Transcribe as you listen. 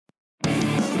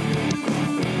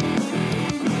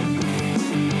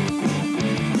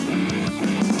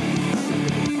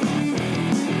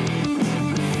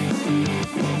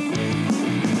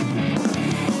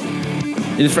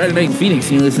It is Friday night in Phoenix,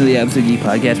 and you listen to the Absolute Geek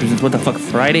Podcast, presents What the Fuck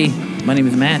Friday. My name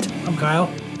is Matt. I'm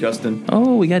Kyle. Justin.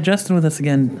 Oh, we got Justin with us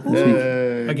again this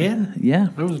week. Again? Yeah.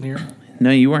 I wasn't here.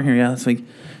 No, you weren't here this week.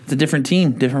 It's a different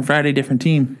team. Different Friday, different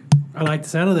team. I like the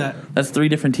sound of that. That's 3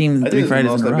 different teams, I 3 think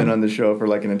Fridays most in a I've row. been on this show for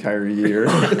like an entire year.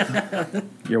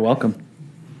 You're welcome.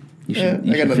 You should,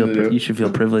 I got nothing to do. you should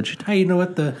feel privileged. Hey, you know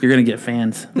what? The You're going to get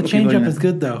fans. change up is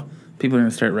good, though. People are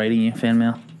going to start writing you fan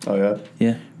mail. Oh, yeah?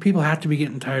 Yeah. People have to be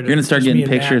getting tired of You're going to start just getting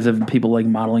being pictures mad. of people like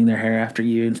modeling their hair after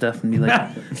you and stuff and be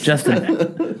like,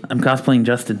 Justin, I'm cosplaying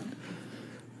Justin.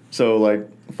 So, like,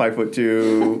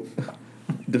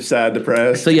 5'2", sad,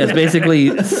 depressed. So, yes, basically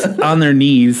on their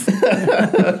knees.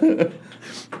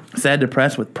 Sad,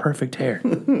 depressed with perfect hair.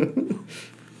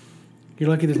 You're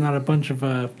lucky there's not a bunch of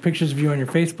pictures of you on your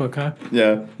Facebook, huh?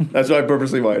 Yeah, that's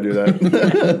purposely why I do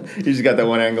that. You just got that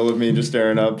one angle of me just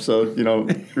staring up, so you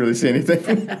don't really see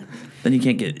anything. Then you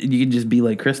can just be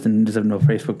like Kristen and just have no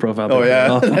Facebook profile. Oh, picture yeah, at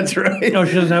all. that's right. Oh,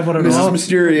 she doesn't have one at This is all?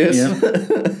 mysterious.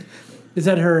 Yeah. Is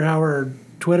that how her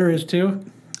Twitter is, too?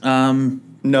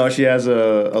 No, she has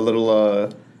a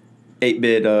little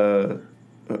 8-bit,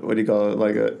 what do you call it,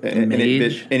 like an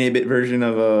Mage? 8-bit version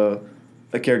of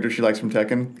a character she likes from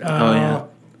Tekken. Oh, yeah.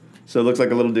 So it looks like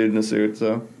a little dude in a suit,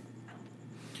 so.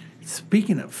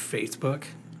 Speaking of Facebook,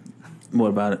 What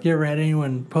about it? you ever had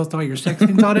anyone post all your sex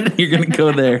things on it? You're going to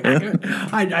go there.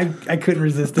 I couldn't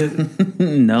resist it.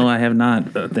 No, I have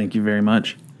not. Thank you very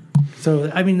much. So,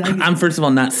 I mean, I'm, first of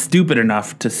all, not stupid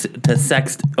enough to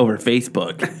sext over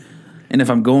Facebook. And if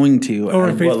I'm going to, or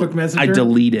I, Facebook Messenger? I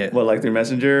delete it. What, like through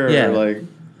Messenger? Or Yeah. like,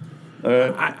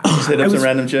 just hit up some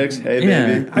random chicks? Hey,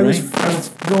 Yeah. baby. I was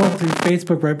going through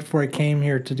Facebook right before I came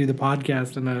here to do the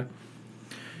podcast, and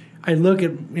I look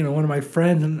at one of my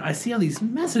friends, and I see all these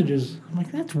messages. I'm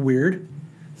like, that's weird.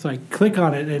 So I click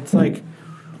on it, and it's like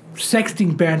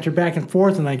sexting banter back and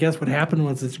forth. And I guess what happened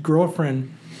was his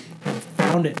girlfriend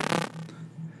found it,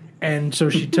 and so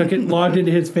she took it, logged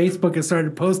into his Facebook, and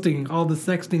started posting all the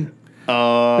sexting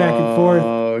back and forth.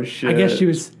 Oh shit! I guess she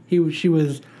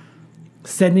was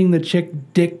sending the chick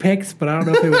dick pics, but I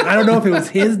don't know if it was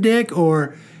his dick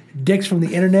or dicks from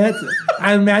the internet.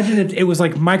 I imagine it was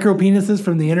like micro penises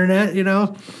from the internet,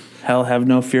 Hell have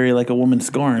no fury like a woman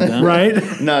scorned, huh?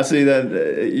 right? No, see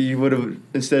that you would have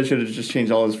instead should have just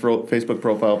changed all his Facebook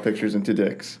profile pictures into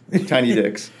dicks, tiny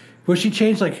dicks. Well, she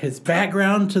changed like his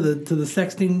background to the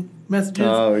sexting messages.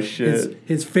 Oh shit!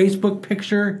 His Facebook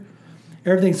picture,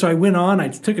 everything. So I went on, I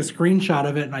took a screenshot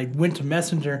of it, and I went to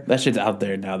Messenger. That shit's out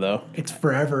there now, though. It's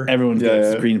forever. Everyone's got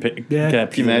Yeah. screen pic. Yeah.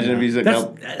 got Can you imagine if he's like,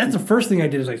 That's the first thing I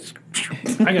did. Is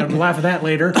I got to laugh at that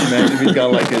later. imagine if he's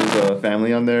got like his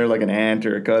family on there, like an aunt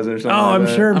or a cousin or something. Oh, like I'm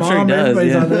that. sure, I'm sure he Mom, does,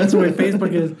 everybody's yeah. on there. That's the way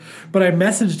Facebook is. But I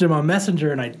messaged him on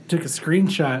Messenger, and I took a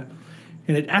screenshot.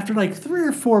 And after like 3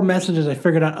 or 4 messages, I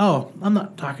figured out, oh, I'm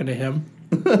not talking to him.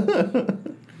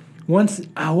 What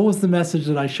was the message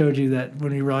that I showed you that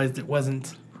when you realized it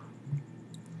wasn't?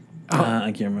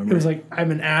 I can't remember. It was like,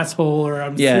 I'm an asshole, or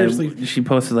I'm yeah, seriously... she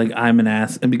posted like, I'm an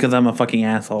ass, and because I'm a fucking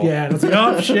asshole. Yeah, and I was like,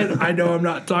 oh, shit, I know I'm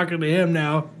not talking to him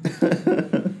now.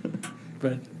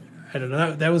 But I don't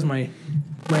know. That was my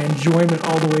enjoyment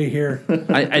all the way here.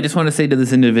 I just want to say to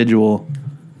this individual,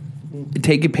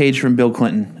 take a page from Bill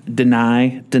Clinton.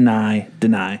 Deny, deny,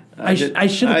 deny. I should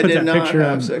have put that picture I did not have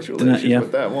on. sexual Deny- relations yeah.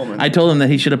 with that woman. I told him that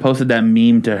he should have posted that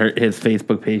meme to his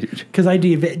Facebook page. Because I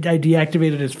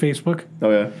deactivated his Facebook. Oh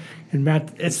yeah. And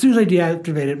Matt, as soon as I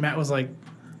deactivated, Matt was like,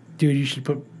 dude, you should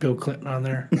put Bill Clinton on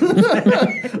there.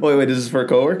 Wait, is this for a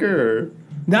coworker or?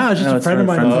 No, it's just No, a it's friend for of a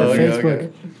mine friend. on Oh, okay,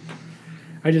 Facebook.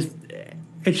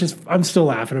 okay. I'm still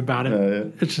laughing about it. Oh, yeah.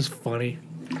 It's just funny.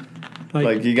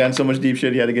 Like he got in so much deep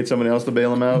shit, he had to get someone else to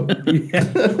bail him out.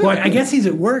 Yeah. Well, I guess he's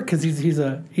at work because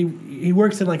he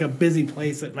works in like a busy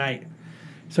place at night,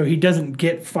 so he doesn't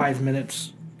get 5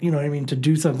 minutes. You know what I mean, to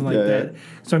do something like that. Yeah.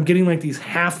 So I'm getting like these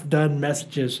half done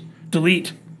messages.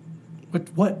 Delete.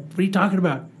 What are you talking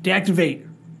about? Deactivate.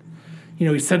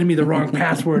 He's sending me the wrong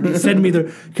password. He's sending me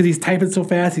because he's typing so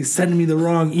fast. He's sending me the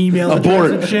wrong email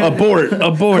address and shit. Abort.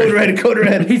 Code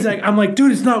red. I'm like,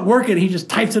 dude, it's not working. He just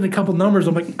types in a couple numbers.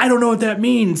 I'm like, I don't know what that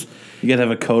means. You gotta have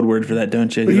a code word for that,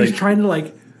 don't you? But he was like, trying to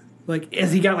like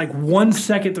as he got like 1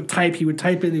 second to type, he would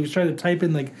type in. He was trying to type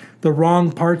in like the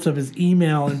wrong parts of his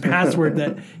email and password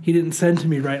that he didn't send to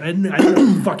me right. I didn't know what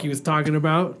the fuck he was talking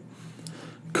about.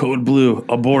 Code blue.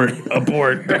 Abort.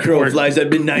 Crow flies at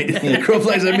midnight. Crow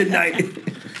flies at midnight.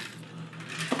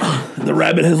 The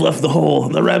rabbit has left the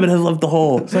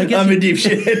hole. So I guess I'm in deep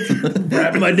shit.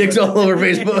 My dick's all over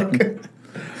Facebook.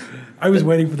 I was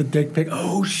waiting for the dick pic.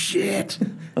 Oh shit!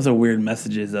 Those are weird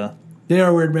messages, though. They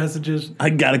are weird messages. I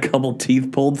got a couple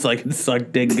teeth pulled so I can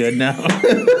suck dick good now.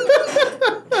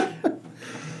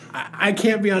 I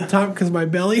can't be on top because of my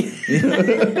belly.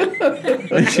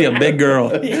 She a big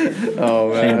girl. Oh She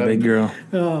a man. big girl.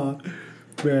 Oh,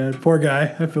 man. Poor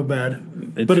guy. I feel bad.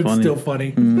 It's But it's funny. still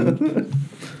funny.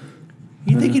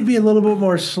 You think you'd be a little bit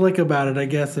more slick about it, I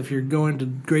guess, if you're going to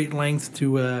great lengths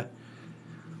to,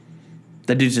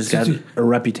 That dude's just got a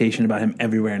reputation about him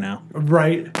everywhere now.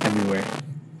 right? Everywhere.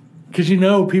 Because you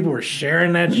know people were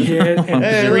sharing that shit and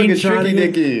Hey, look at Tricky screenshotting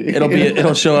it. Dicky.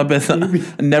 It'll show up as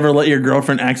never let your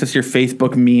girlfriend access your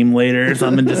Facebook meme later or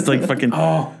something. Just like fucking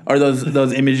Oh. or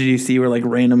those images you see where like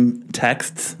random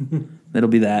texts. It'll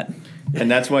be that.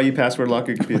 And that's why you password lock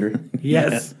your computer.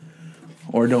 Yes.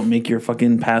 Or don't make your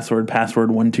fucking password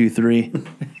 123.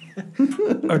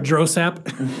 Or Drosap.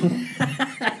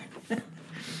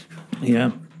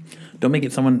 Yeah. Don't make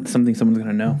it something someone's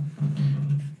gonna know.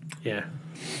 Yeah.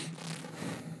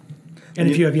 And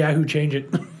if you have Yahoo, change it.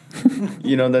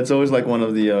 You know, that's always like one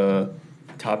of the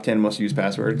top 10 most used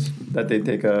passwords that they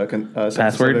take a census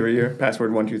Password? of every year.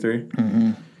 Password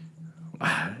 123.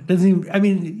 Doesn't even, I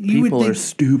mean, you People would are think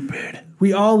stupid.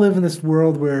 we all live in this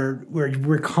world where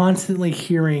we're constantly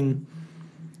hearing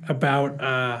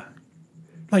about,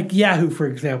 like Yahoo, for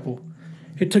example.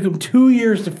 It took them 2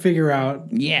 years to figure out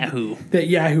Yahoo. that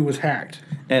Yahoo was hacked.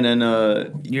 And then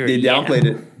You're- they yeah. downplayed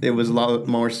it. It was a lot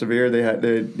more severe.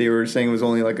 They were saying it was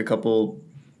only like a couple,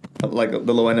 like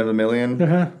the low end of a million.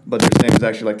 Uh-huh. But they're saying it was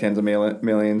actually like tens of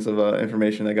millions of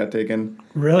information that got taken.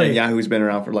 Really? And Yahoo's been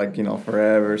around for like,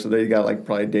 forever. So they got like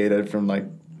probably data from like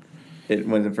it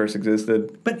when it first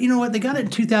existed. But you know what? They got it in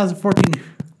 2014.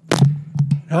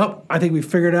 Oh, I think we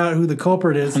figured out who the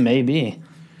culprit is. Maybe.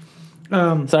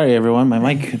 Sorry, everyone. My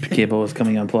mic cable was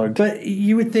coming unplugged. But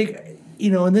you would think,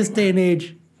 in this day and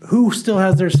age, who still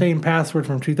has their same password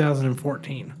from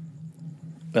 2014?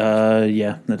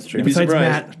 Yeah, that's true. You'd be Besides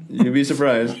surprised. Matt. You'd be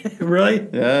surprised. Really?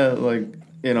 Yeah, like,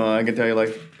 I can tell you,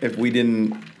 like, if we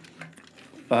didn't,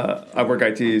 I work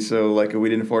IT, so, like, if we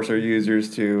didn't force our users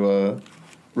to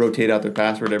rotate out their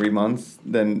password every month,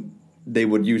 then they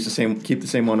would keep the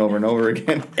same one over and over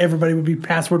again Everybody would be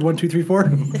password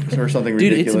 1234. or something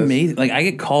Dude, ridiculous. it's amazing. Like, I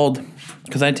get called,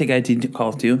 because I take IT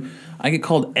calls too, I get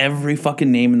called every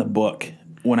fucking name in the book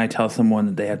when I tell someone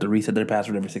that they have to reset their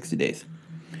password every 60 days.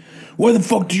 Why the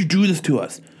fuck did you do this to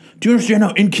us? Do you understand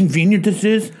how inconvenient this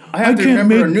is? I have to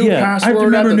remember a new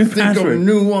password. I have to think of a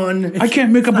new one. I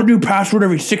can't make up a new password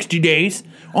every 60 days.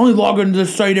 I only log into the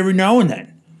site every now and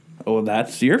then. Oh,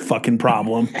 that's your fucking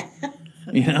problem.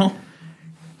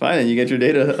 Fine, and you get your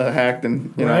data hacked,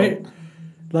 and you Right? know.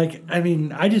 Like, I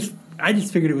mean, I just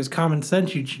figured it was common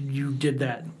sense you did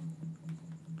that.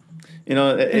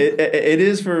 It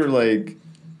is for like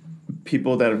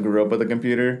people that have grew up with a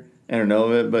computer and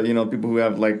know it, but people who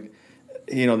have like,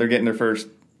 they're getting their first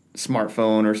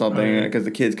smartphone or something because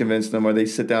the kids convinced them, or they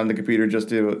sit down at the computer just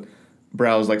to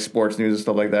browse like sports news and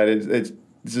stuff like that. It's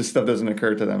just stuff doesn't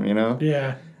occur to them,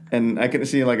 Yeah. And I can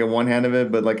see like a one hand of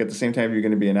it, but like at the same time, you're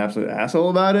going to be an absolute asshole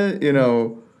about it,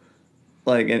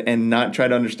 like and not try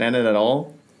to understand it at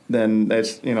all. Then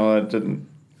that's to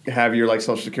have your like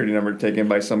social security number taken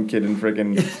by some kid in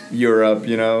freaking Europe,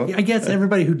 I guess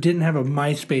everybody who didn't have a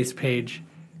MySpace page,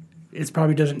 it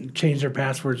probably doesn't change their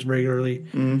passwords regularly.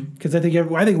 Because I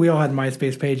think we all had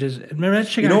MySpace pages. And remember that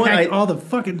shit got hacked all the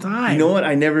fucking time. You know what?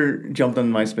 I never jumped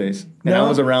on MySpace, and I No?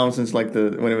 was around since like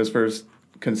when it was first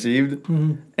conceived,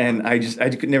 and I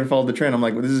could never follow the trend. I'm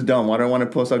like, well, this is dumb. Why do I want to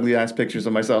post ugly ass pictures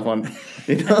of myself on,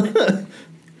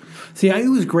 See, it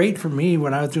was great for me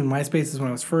when I was doing MySpace is when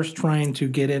I was first trying to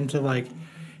get into like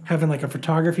having like a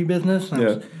photography business.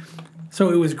 And so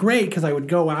it was great because I would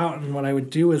go out and what I would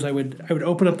do is I would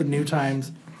open up the New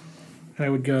Times and I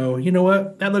would go, you know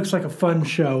what? That looks like a fun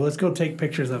show. Let's go take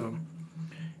pictures of them.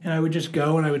 And I would just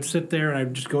go and I would sit there and I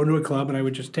would just go into a club and I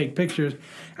would just take pictures.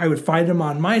 I would find them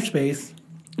on MySpace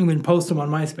and then post them on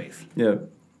MySpace. Yeah.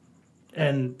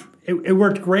 And it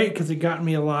worked great because it got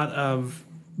me a lot of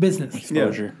business.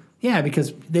 Exposure. Yeah,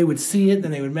 because they would see it,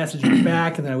 then they would message me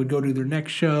back, and then I would go to their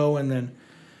next show, and then.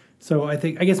 So I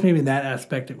guess maybe in that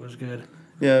aspect it was good.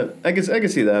 Yeah, I can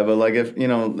see that, but like if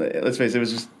let's face it, it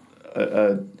was just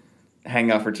a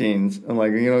hangout for teens. I'm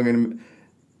like, I'm gonna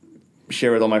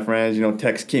share with all my friends,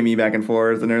 text Kimmy back and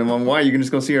forth, and they're like, why? You can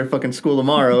just go see her fucking school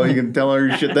tomorrow. You can tell her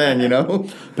your shit then,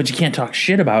 But you can't talk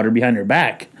shit about her behind her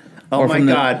back. Oh my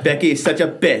God, Becky is such a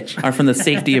bitch. Or from the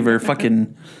safety of her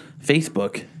fucking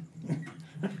Facebook.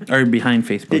 Or behind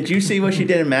Facebook. Did you see what she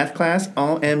did in math class?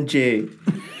 OMG.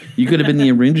 You could have been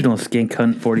the original Skank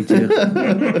Hunt 42.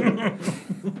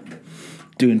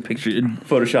 doing pictures,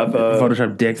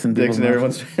 Photoshop dicks and dicks in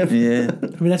everyone's. Yeah. I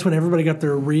mean, that's when everybody got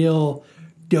their real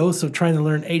dose of trying to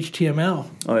learn HTML.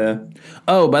 Oh yeah.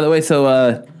 Oh, by the way,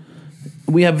 so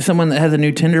we have someone that has a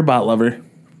new Tinder bot lover,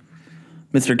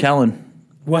 Mr. Kellen.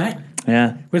 What?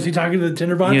 Yeah. Was he talking to the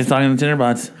Tinder bots? He was talking to the Tinder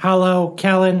bots. Hello,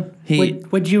 Kellen.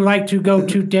 Would you like to go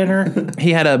to dinner?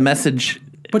 He had a message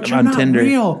But you're on not Tinder.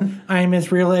 real. I'm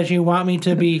as real as you want me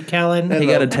to be, Kellen. He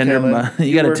got a Tinder bot.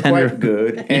 He got a Tinder. Quite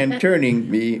good and turning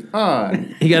me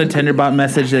on. He got a Tinder bot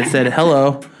message that said,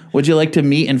 "Hello, would you like to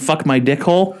meet and fuck my dick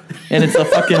hole?" And it's a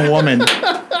fucking woman.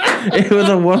 It was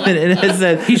a woman, and it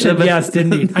said He said yes,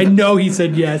 didn't he? I know he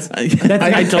said yes. That's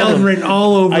I I told Kellen him. written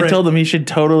all over it. I told him he should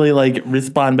totally like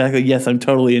respond back like, "Yes, I'm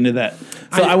totally into that."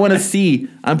 So I want to see.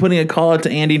 I'm putting a call out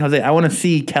to Andy and Jose. I want to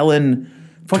see Kellen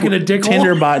fucking a dick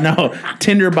Tinder hole? bot. No,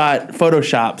 Tinder bot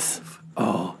photoshops.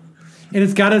 And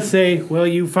it's got to say, will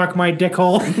you fuck my dick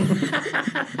hole?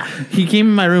 He came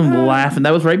in my room laughing.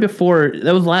 That was right before.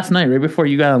 That was last night, right before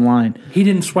you got online. He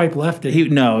didn't swipe left, did he?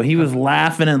 He was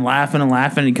laughing and laughing and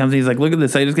laughing. He comes and he's like, "Look at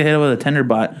this! I just got hit with a Tinder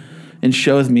bot," and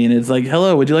shows me, and it's like,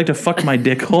 "Hello, would you like to fuck my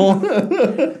dick hole?"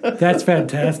 That's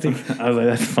fantastic. I was like,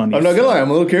 "That's funny." I'm not gonna lie, I'm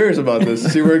a little curious about this.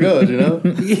 See where it goes, you know.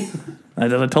 I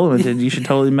told him, I said, "You should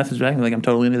totally message back." I'm like, "I'm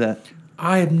totally into that."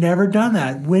 I have never done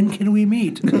that. When can we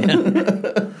meet?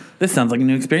 This sounds like a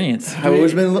new experience.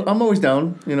 I'm always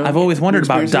down, you know. I've always wondered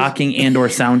about Experiences. docking and/or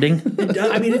sounding.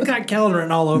 I mean, it's got Kellen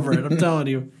written all over it. I'm telling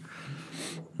you.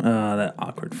 That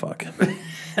awkward fuck.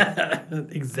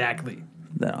 Exactly.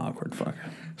 That awkward fuck.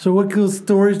 So what cool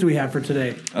stories do we have for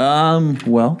today?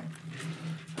 Well,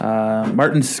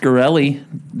 Martin Scarelli,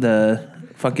 the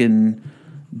fucking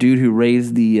dude who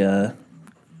raised the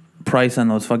price on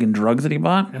those fucking drugs that he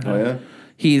bought. Oh yeah.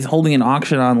 He's holding an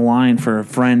auction online for a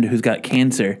friend who's got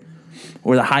cancer,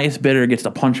 where the highest bidder gets to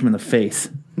punch him in the face.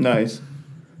 Nice.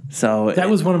 So That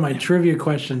was one of my trivia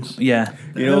questions. yeah.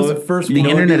 You That know, was the first The one. know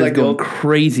what'd be internet like is going the-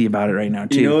 crazy about it right now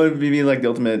too. You know what would be like the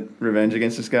ultimate revenge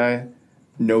against this guy?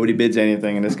 Nobody bids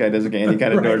anything, and this guy doesn't get any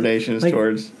kind of Right. donations Like,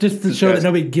 towards. just to this show that guy's-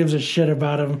 nobody gives a shit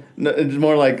about him. No, it's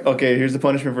more like, okay, here's the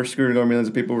punishment for screwing over millions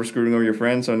of people for screwing over your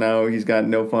friend. So now he's got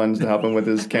no funds to help him with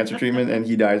his cancer treatment, and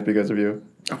he dies because of you.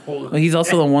 Well, he's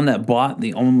also the one that bought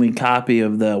the only copy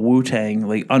of the Wu-Tang,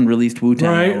 like unreleased Wu-Tang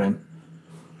Right. album.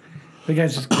 The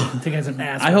guy's an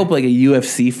ass. I hope like a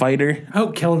UFC fighter. I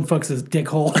hope Kellen fucks his dick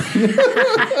hole. I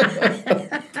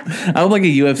hope like a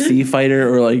UFC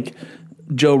fighter or like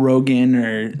Joe Rogan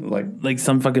or Like,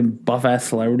 some fucking buff ass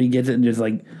celebrity gets it and just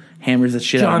like hammers the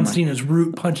shit out John of him. Cena's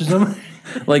root punches him.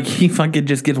 Like he fucking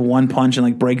just gets one punch and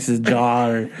like breaks his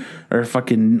jaw or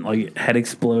fucking like head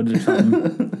explodes or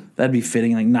something. That'd be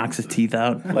fitting. Like knocks his teeth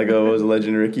out. what was it,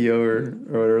 Legend Riccio or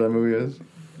whatever that movie is.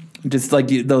 Just like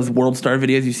those World Star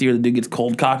videos you see where the dude gets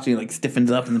cold cocked and he like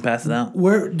stiffens up and then passes out.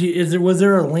 Was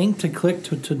there a link to click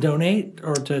to donate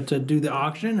or to do the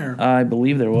auction or? I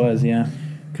believe there was, yeah.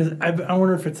 Because I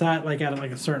wonder if it's at like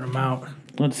a certain amount.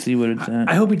 Let's see what it's at.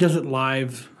 I hope he does it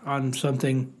live on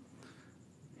something.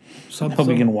 Hope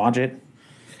we can watch it.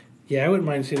 Yeah, I wouldn't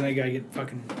mind seeing that guy get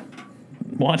fucking.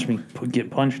 Watch me get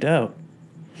punched out.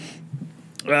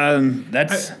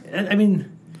 That's I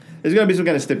mean, There's got to be some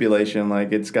kind of stipulation.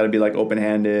 Like, it's got to be, like,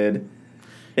 open-handed.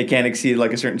 It can't exceed,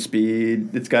 like, a certain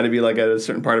speed. It's got to be, like, at a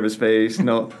certain part of his face.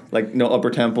 No upper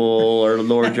temple or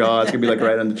lower jaw. It's going to be, like,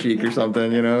 right on the cheek or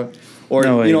something, you know? Or,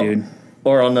 No way, you know, dude.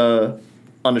 Or on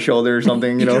the shoulder or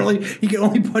something, you know? he can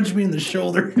only punch me in the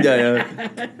shoulder. Yeah.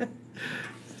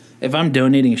 if I'm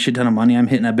donating a shit ton of money, I'm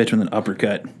hitting that bitch with an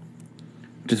uppercut,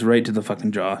 just right to the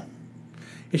fucking jaw.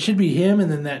 It should be him,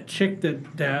 and then that chick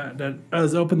that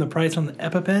has opened the price on the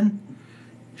EpiPen.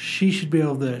 She should be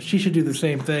able to. She should do the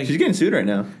same thing. She's getting sued right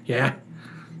now. Yeah,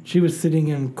 she was sitting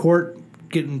in court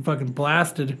getting fucking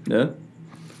blasted. Yeah.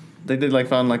 They did, like,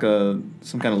 found, like,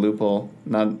 some kind of loophole.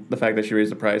 Not the fact that she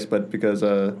raised the price, but because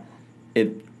I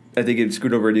think it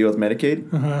screwed over a deal with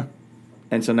Medicaid. Uh-huh.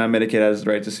 And so now Medicaid has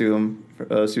the right to sue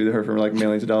her for, like,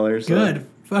 millions of dollars. So. Good.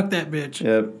 Fuck that bitch.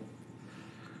 Yep.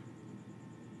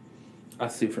 I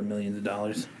sue for millions of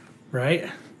dollars. Right?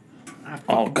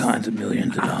 All kinds of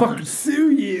millions of Fucking dollars.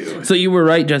 sue you. So you were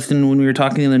right, Justin, when we were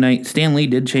talking the other night. Stan Lee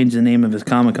did change the name of his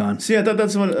Comic-Con. See, I thought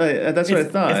that's what I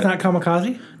thought. It's not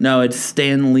Kamikaze? No, it's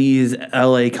Stan Lee's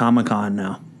LA Comic-Con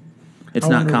now. It's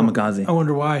not Kamikaze. I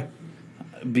wonder why.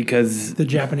 Because, The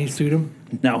Japanese sued him.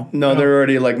 no. No, they're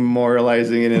already, like,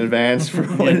 memorializing it in advance for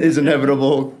what is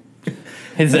inevitable.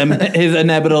 His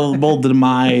inevitable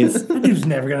demise. That dude's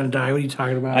never gonna die. What are you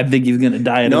talking about? I think he's going to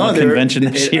die at a convention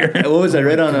this year. What was I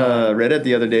read on Reddit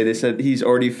the other day? They said he's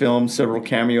already filmed several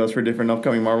cameos for different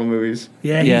upcoming Marvel movies.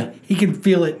 yeah, Yeah. He can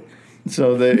feel it.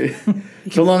 So they,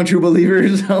 so long, true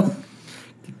believers. So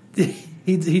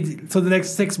the next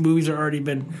 6 movies are already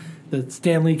been, the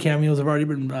Stan Lee cameos have already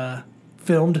been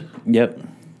filmed. Yep.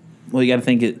 Well, you got to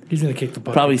think it. He's gonna kick the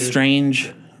bucket. Probably dude.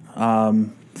 Strange,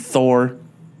 Thor.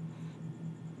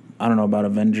 I don't know about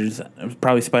Avengers.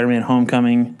 Probably Spider-Man: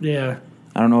 Homecoming. Yeah.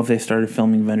 I don't know if they started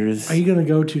filming Avengers. Are you gonna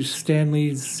go to Stan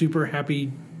Lee's Super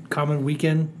Happy Common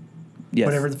Weekend? Yes.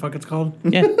 Whatever the fuck it's called.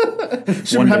 Yeah.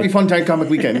 Super One happy day. fun time comic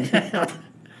weekend.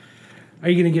 Are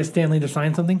you gonna get Stan Lee to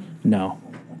sign something? No.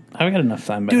 I've got enough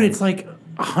time. Dude, it's like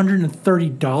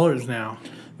 $130 now.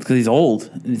 because he's old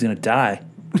and he's gonna die.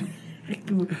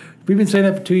 We've been saying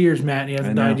that for 2 years, Matt, and he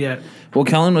hasn't I know. died yet. Well,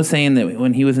 Kellen was saying that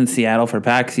when he was in Seattle for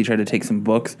PAX, he tried to take some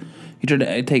books. He tried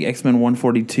to take X-Men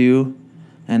 142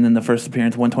 and then the first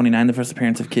appearance, 129, the first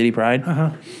appearance of Kitty Pryde,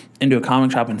 into a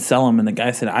comic shop and sell them. And the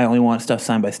guy said, I only want stuff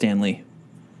signed by Stan Lee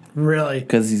Really?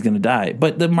 because he's going to die.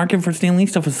 But the market for Stan Lee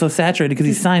stuff is so saturated because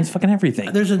he signs fucking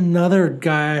everything. There's another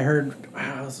guy I heard,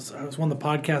 it was one of the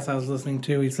podcasts I was listening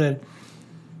to. He said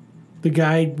the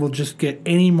guy will just get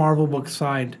any Marvel book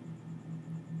signed.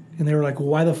 And they were like, well,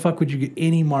 why the fuck would you get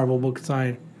any Marvel book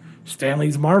signed? Stan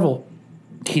Lee's Marvel.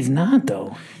 He's not,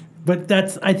 though. But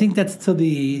I think that's to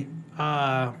the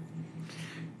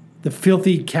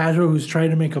filthy casual who's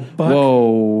trying to make a buck.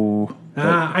 Whoa.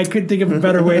 I couldn't think of a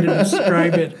better way to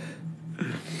describe it.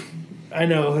 I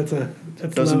know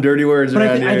that's Those some dirty words But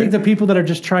around I here. think the people that are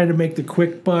just trying to make the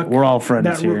quick buck, We're all friends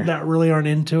that, here. that really aren't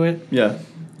into it. Yeah.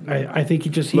 I think he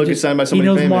Look, it's signed by he somebody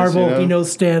knows famous, Marvel, you know? he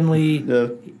knows Stan Lee. Yeah.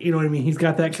 You know what I mean? He's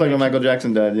got that. It's like when connection. Michael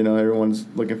Jackson died, you know, everyone's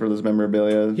looking for this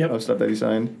memorabilia Yep. of stuff that he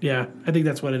signed. Yeah, I think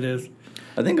that's what it is.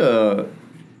 I think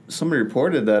somebody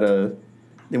reported that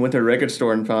they went to a record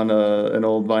store and found an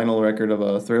old vinyl record of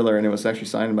a Thriller, and it was actually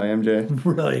signed by MJ.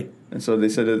 Really? And so they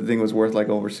said the thing was worth like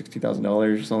over $60,000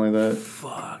 or something like that.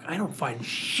 Fuck! I don't find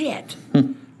shit. I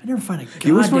never find a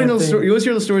You always goddamn find thing. you always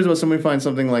hear the stories about somebody finds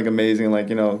something like amazing, like,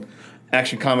 you know,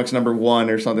 Action Comics #1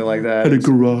 or something like that. At a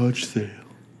garage sale.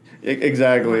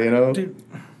 Exactly, you know. Dude,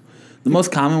 The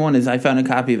most common one is I found a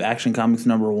copy of Action Comics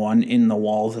 #1 in the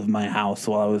walls of my house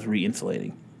while I was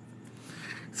re-insulating.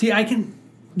 see,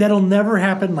 that'll never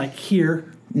happen like here.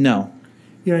 No.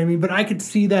 You know what I mean? But I could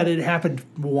see that it happened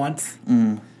once.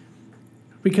 Mm.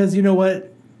 Because you know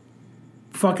what?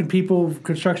 Fucking people,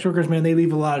 construction workers, man, they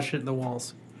leave a lot of shit in the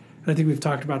walls. And I think we've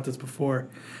talked about this before.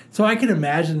 So I can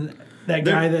imagine that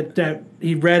guy that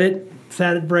he read it,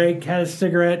 sat at break, had a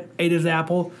cigarette, ate his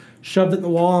apple, shoved it in the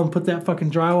wall, and put that fucking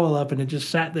drywall up, and it just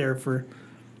sat there for.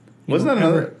 Wasn't that ever.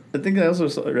 another? I think I also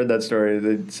read that story.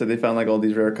 They said they found like all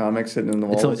these rare comics sitting in the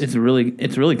walls. It's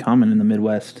really common in the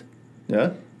Midwest.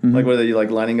 Yeah? Like, what are they,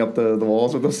 like, lining up the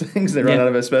walls with those things? They run Yeah. out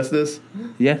of asbestos?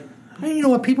 Yeah. And you know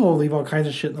what? People will leave all kinds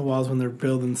of shit in the walls when they're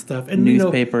building stuff. And you know,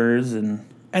 Newspapers and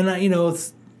you know,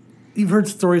 you've heard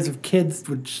stories of kids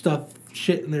would stuff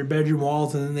shit in their bedroom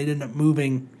walls, and then they'd end up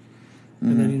moving.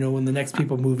 And then, you know, when the next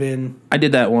people move in, I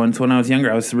did that once when I was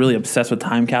younger. I was really obsessed with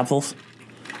time capsules.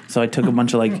 So I took a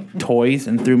bunch of like toys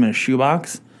and threw them in a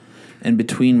shoebox. And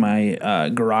between my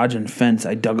garage and fence,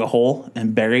 I dug a hole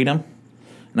and buried them.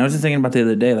 And I was just thinking about the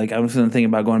other day, like I was going to think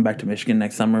about going back to Michigan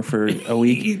next summer for a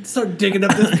week. you start digging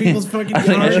up those people's fucking I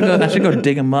think I yard. should go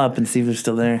dig them up and see if they're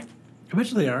still there. I bet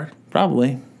you they are.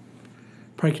 Probably.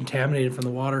 Probably contaminated from the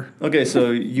water. Okay,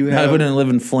 so you I have wouldn't live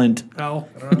in Flint. Oh,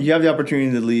 you have the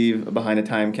opportunity to leave behind a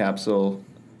time capsule,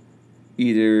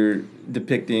 either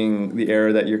depicting the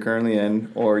era that you're currently in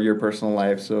or your personal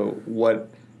life. So what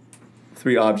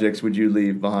 3 objects would you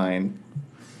leave behind?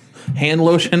 Hand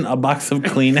lotion, a box of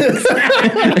Kleenex,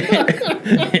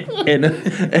 and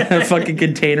a fucking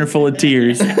container full of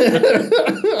tears.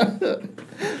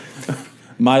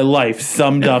 My life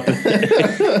summed up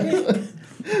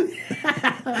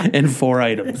in 4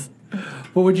 items.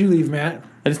 what would you leave, Matt?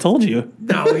 I just told you.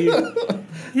 No, you know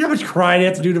how much crying you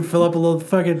have to do to fill up a little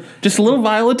fucking. Just a little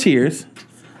vial of tears,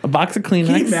 a box of Kleenex.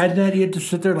 Can you imagine that? You had to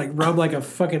sit there and like rub like a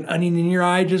fucking onion in your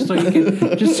eye just so you can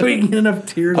get enough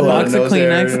tears A out. box of nose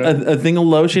there, Kleenex, you know? a thing of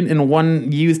lotion, and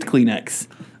 1 used Kleenex.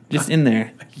 Just in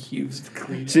there. Used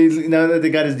clean. See, now that they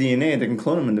got his DNA, they can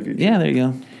clone him in the future. Yeah, there you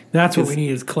go. That's what we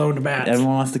need is cloned Matt.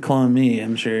 Everyone wants to clone me,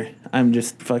 I'm sure. I'm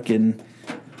just fucking,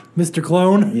 Mr.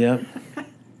 Clone. yep.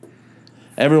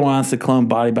 Everyone wants to clone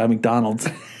Body by McDonald's.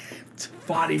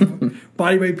 Body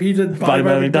by pizza. Body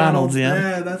by by McDonald's, McDonald's.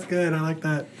 yeah. That's good. I like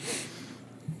that.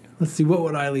 Let's see. What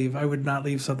would I leave? I would not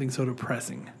leave something so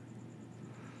depressing.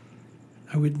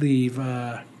 I would leave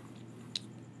by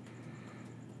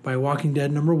Walking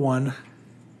Dead #1.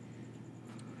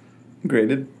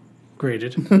 Graded.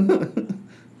 Graded.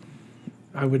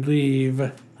 I would leave.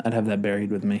 I'd have that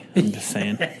buried with me. I'm just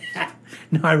saying.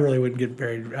 No, I really wouldn't get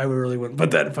buried. I really wouldn't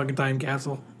put that in a fucking time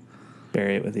capsule.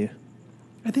 Bury it with you.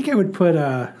 I think I would put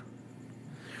I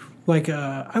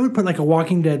would put like a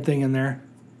Walking Dead thing in there.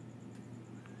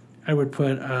 I would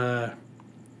put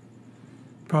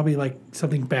probably like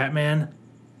something Batman,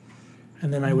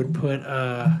 and then I would put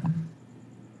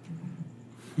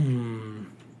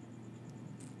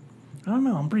I don't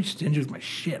know. I'm pretty stingy with my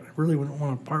shit. I really wouldn't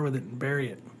want to part with it and bury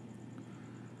it.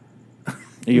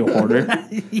 Are you a hoarder?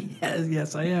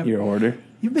 yes, I am. You're a hoarder?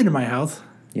 You've been to my house.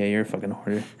 Yeah, you're a fucking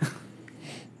hoarder.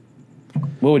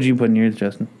 What would you put in yours,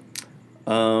 Justin?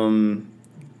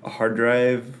 A hard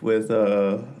drive with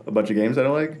a bunch of games that I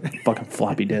like. Fucking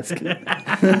floppy disk.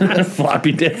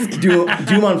 Floppy disk. Doom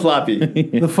on floppy.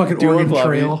 The fucking Do you want Oregon floppy?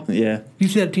 Trail. Yeah. You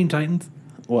see that Teen Titans?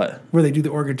 What? Where they do the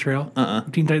Oregon Trail?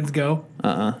 Teen Titans Go?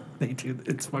 Uh-uh. They do.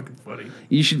 It's fucking funny.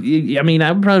 You should. I mean,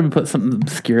 I would probably put something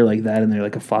obscure like that in there,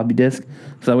 like a floppy disk,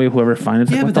 so that way whoever finds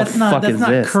it's Yeah, like, but what that's the not fuck that's is not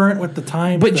this? current with the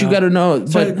time. But you got to know.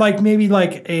 So But like maybe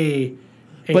like a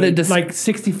But it just- like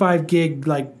 65 gig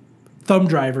like thumb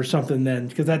drive or something then,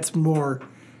 because that's more.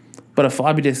 but a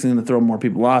floppy disk is going to throw more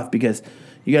people off because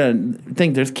you got to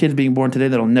think there's kids being born today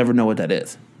that'll never know what that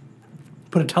is.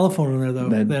 Put a telephone in there though.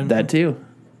 then That too.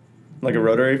 Like a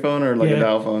rotary phone or like Yeah. a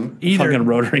dial phone? either fucking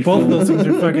rotary Both phone. of those things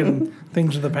are fucking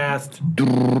things of the past.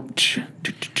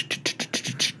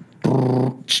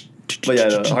 But yeah,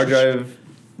 the hard drive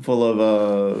full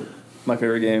of my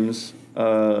favorite games.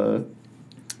 I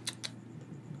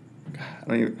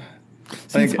don't even.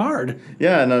 Seems hard.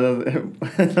 Yeah, no,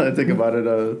 I think about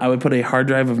it. I would put a hard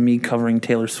drive of me covering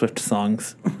Taylor Swift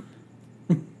songs.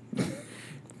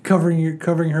 Covering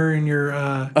her in your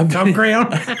Tom crayon.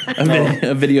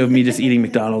 A video of me just eating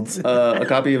McDonald's. A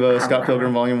copy of Scott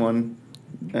Pilgrim Volume 1,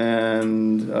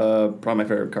 and probably my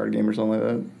favorite card game or something like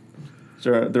that.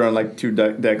 So they're on like two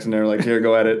decks, and they're like, here,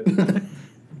 go at it.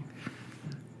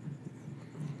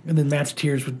 And then Matt's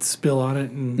tears would spill on it.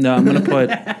 And No, I'm gonna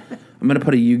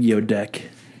put a Yu-Gi-Oh deck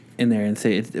in there and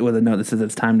say it's with a note that says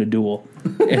it's time to duel,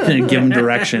 and then give them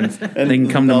directions. And they can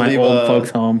come to I'll my leave old folks'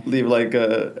 home. Leave like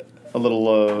a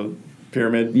little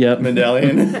pyramid Yep.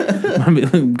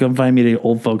 medallion. Come find me at the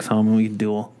old folks' home and we can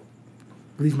duel.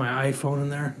 leave my iPhone in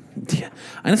there. Yeah,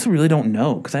 I just really don't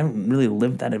know because I haven't really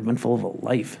lived that eventful of a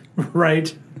life.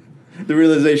 Right. The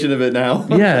realization of it now.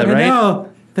 Yeah, I right. know.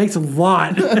 Thanks a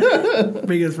lot.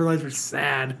 Making us realize we're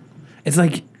sad. It's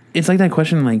like that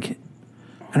question. Like,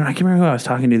 I don't know. I can't remember who I was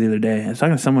talking to the other day. I was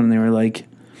talking to someone and they were like,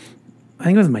 I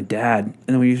think it was my dad, and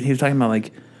then he was talking about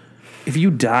like, if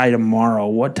you die tomorrow,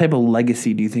 what type of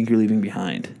legacy do you think you're leaving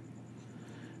behind?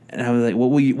 And I was like, what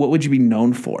would you be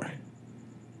known for?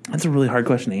 That's a really hard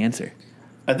question to answer.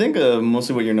 I think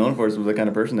mostly what you're known for is the kind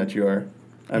of person that you are.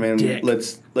 I mean, Dick.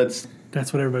 let's. That's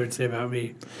what everybody would say about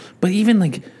me. But even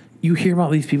like you hear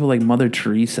about these people like Mother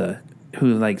Teresa,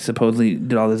 who like supposedly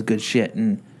did all this good shit,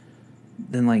 and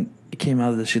then like it came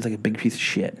out of this she's like a big piece of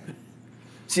shit.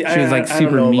 See, She was, like, I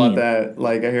super don't know mean. about that.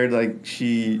 Like, I heard like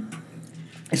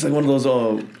it's like one of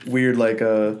those weird like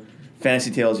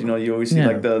fantasy tales. You know, you always see Yeah.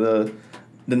 like the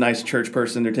nice church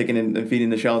person. They're taking in and feeding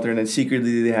the shelter, and then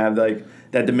secretly they have like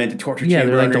that demented torture Yeah,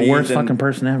 chamber. they're like the underneath, worst and- fucking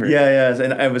person ever. Yeah, yeah.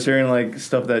 And I was hearing like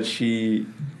stuff that she,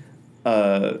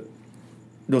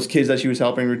 those kids that she was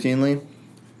helping routinely,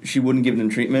 she wouldn't give them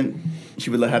treatment. She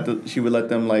would let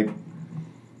them like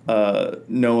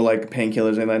no like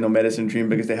painkillers and like no medicine treatment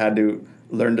because they had to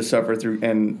learn to suffer through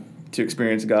and to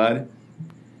experience God,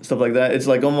 stuff like that. It's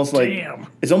like almost like Damn.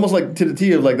 it's almost like to the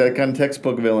T of like that kind of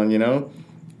textbook villain, you know.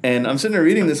 And I'm sitting there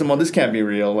reading this, and well, this can't be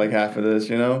real. Like half of this,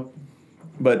 you know.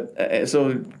 But I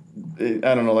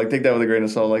don't know. Like take that with a grain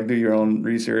of salt. Like do your own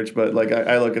research. But like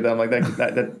I look at them like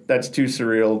that's too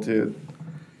surreal to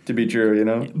be true. You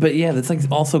know. But yeah, that's like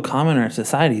also common in our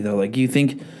society though. Like you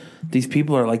think these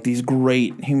people are like these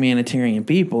great humanitarian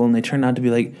people, and they turn out to be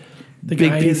like The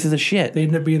big guy pieces of shit. They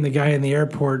end up being the guy in the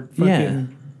airport fucking Yeah.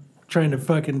 trying to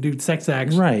fucking do sex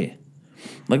acts. Right.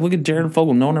 Like, look at Jared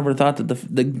Fogle. No one ever thought that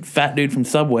the fat dude from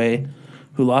Subway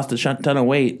who lost a ton of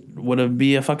weight would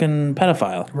be a fucking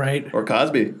pedophile. Right. Or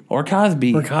Cosby. Or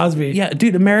Cosby. Or Cosby. Yeah,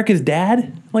 dude, America's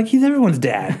dad? Like, he's everyone's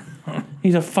dad.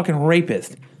 He's a fucking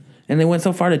rapist. And they went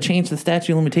so far to change the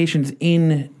statute of limitations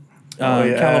in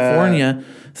yeah. California,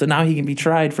 so now he can be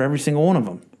tried for every single one of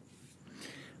them.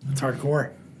 That's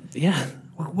hardcore. Yeah.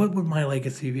 What would my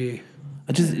legacy be?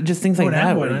 Just things like Wouldn't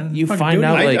have that. one. Where I'd you fucking find do it.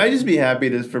 out, like... I just be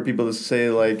happy for people to say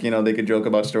like, you know, they could joke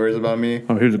about stories about me.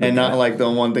 Oh, here's a good and not guy. like the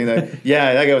one thing that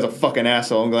yeah, that guy was a fucking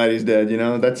asshole. I'm glad he's dead. You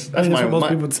know, that's I think my, that's what most my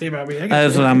people would say about me.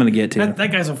 that's what I'm going to get to.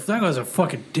 That guy's a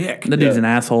fucking dick. The dude's Yeah. an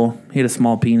asshole. He had a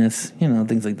small penis. You know,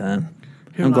 things like that.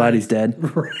 Who I'm am glad I? he's dead.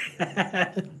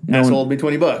 Asshole owed me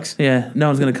 $20. Yeah, no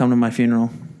one's gonna come to my funeral.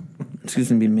 It's just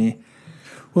gonna be me.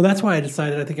 Well, that's why I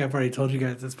decided. I think I've already told you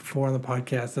guys this before on the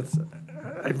podcast.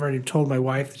 I've already told my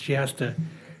wife that she has to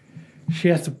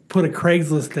put a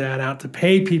Craigslist ad out to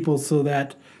pay people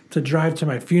to drive to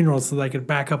my funeral so that I could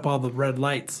back up all the red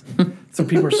lights, so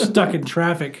people are stuck in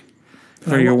traffic.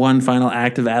 For your one final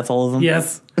act of assholism.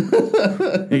 Yes.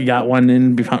 You got one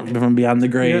in from beyond the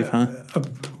grave, huh?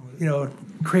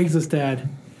 Craigslist ad.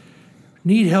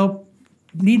 Need help.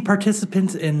 Need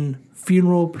participants in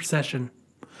funeral procession.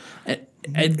 I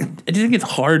just think it's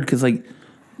hard because like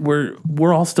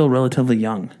we're all still relatively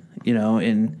young,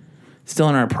 and still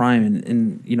in our prime,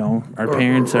 and our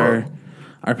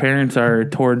parents are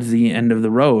towards the end of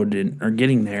the road and are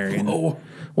getting there. And, well,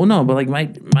 no, but like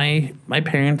my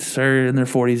parents are in their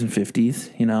 40s and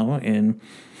 50s, and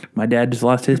my dad just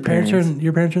lost his parents.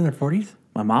 Your parents are in their 40s?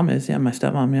 My mom is, yeah, my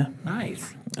stepmom, yeah.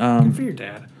 Nice. Good for your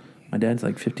dad. My dad's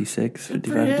like 56, Good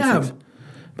 55, for 56.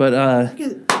 But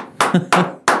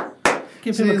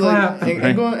give him a clap.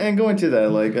 And going to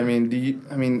that, like, I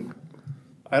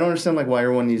don't understand like why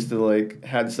everyone needs to like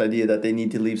have this idea that they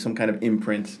need to leave some kind of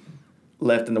imprint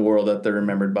left in the world that they're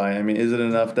remembered by. I mean, is it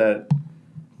enough that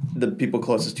the people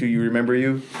closest to you remember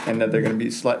you, and that they're going to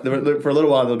be for a little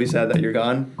while they'll be sad that you're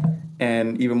gone,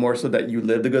 and even more so that you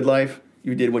lived a good life,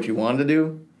 you did what you wanted to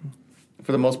do,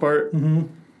 for the most part. Mm-hmm.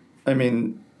 I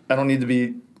mean, I don't need to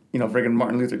be freaking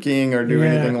Martin Luther King or do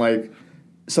anything like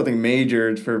something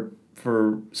major so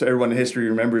everyone in history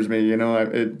remembers me.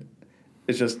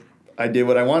 It's just I did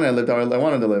what I wanted. I lived how I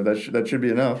wanted to live. That should be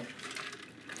enough.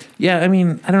 yeah, I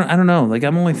mean, I don't know. Like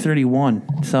I'm only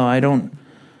 31, so I don't.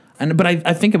 But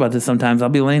I think about this sometimes. I'll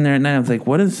be laying there at night. I was like,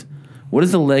 what is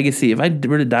the legacy? If I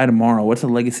were to die tomorrow, what's the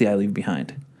legacy I leave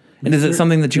behind? And is it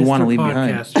something that you want to leave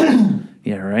behind?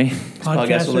 Yeah, right.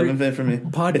 Podcast will live in vain for me.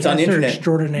 Podcaster It's on the internet.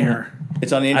 extraordinaire.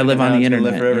 It's on the internet. I live on now. the It's gonna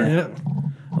internet. live forever. Yeah.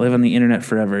 I live on the internet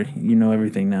forever. You know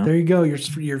everything now. There you go.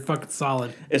 You're fucking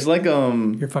solid. It's like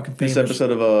You're fucking famous. this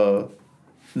episode of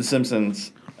The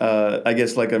Simpsons. I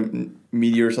guess like a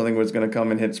meteor or something was going to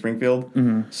come and hit Springfield.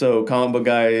 Mm-hmm. So comic book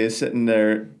guy is sitting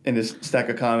there in his stack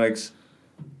of comics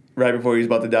right before he's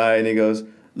about to die, and he goes,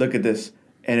 "Look at this,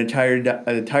 an entire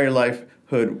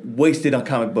lifehood wasted on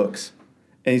comic books."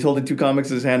 And he's holding two comics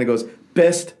in his hand and goes,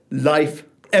 "Best life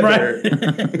ever."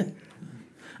 Right.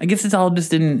 I guess it's all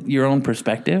just in your own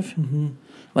perspective. Mm-hmm.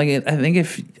 Like I think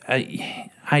if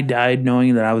I died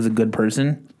knowing that I was a good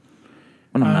person,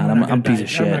 well, I'm not. I'm a piece of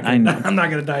shit. I know. I'm not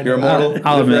gonna die. You're knowing- immortal.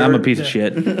 I'll admit I'm a Forever. piece of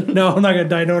shit. No, I'm not gonna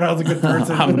die knowing I was a good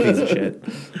person. I'm a piece of shit.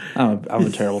 I'm a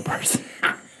terrible person.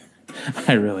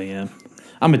 I really am.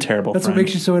 I'm a terrible That's friend. what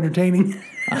makes you so entertaining.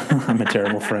 I'm a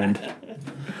terrible friend.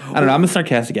 I don't know. I'm a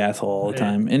sarcastic asshole all the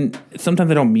time. And sometimes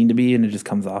I don't mean to be, and it just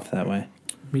comes off that way.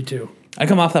 Me too. I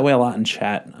come off that way a lot in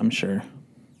chat, I'm sure.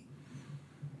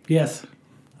 Yes,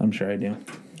 I'm sure I do.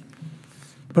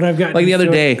 but I've got Like the other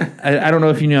day, I don't know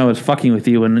if you knew I was fucking with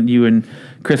you when you and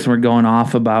Chris were going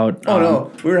off about... Oh,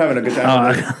 no. We were having a good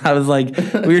time. I was like,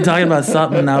 we were talking about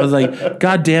something, and I was like,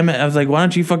 God damn it. I was like, why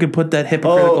don't you fucking put that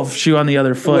hypocritical shoe on the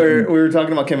other foot? We were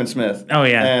talking about Kevin Smith. Oh,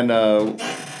 yeah. And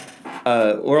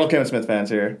we're all Kevin Smith fans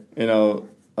here.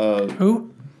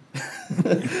 Who?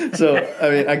 So, I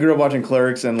mean, I grew up watching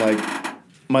Clerks, and, like,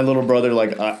 my little brother,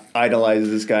 like, idolizes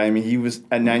this guy. I mean, he was,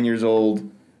 at 9 years old,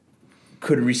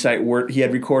 could recite word. He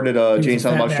had recorded Jane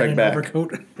Silent Bob Strike Back.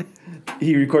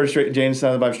 He recorded Jane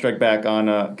Silent Bob Strike Back on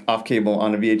off cable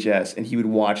on a VHS, and he would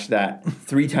watch that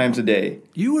 3 times a day.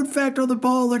 You in fact are the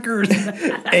ball lickers.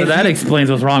 So that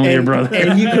explains what's wrong with your brother.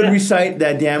 And he could recite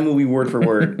that damn movie word for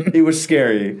word. It was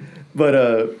scary. But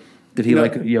Did he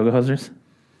like Yoga Hosers?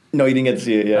 no, he didn't get to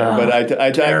see it yet. But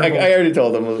I already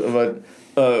told him.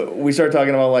 But we started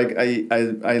talking about like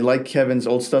I like Kevin's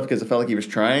old stuff because I felt like he was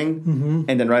trying,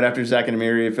 and then right after Zack and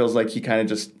Miri, it feels like he kind of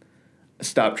just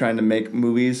stopped trying to make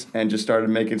movies and just started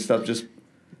making stuff. Just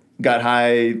got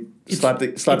high, slapped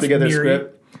together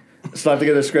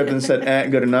a script, and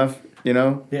said, "Good enough,"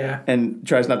 Yeah. and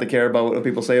tries not to care about what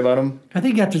people say about him. I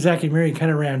think after Zack and Miri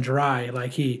kind of ran dry.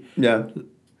 Like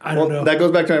I don't know. That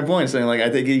goes back to my point, saying like I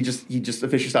think he just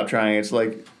officially stopped trying. It's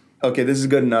like, okay, this is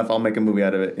good enough. I'll make a movie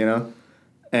out of it,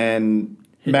 And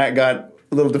Matt got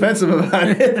a little defensive about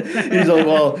it. He's like,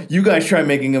 "Well, you guys try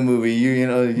making a movie.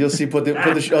 You'll see. Put the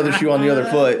other shoe on the other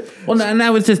foot." Well, and I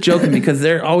was just joking because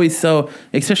they're always so,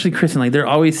 especially Chris and like they're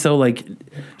always so like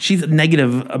she's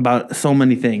negative about so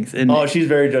many things. And Oh, she's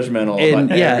very judgmental. and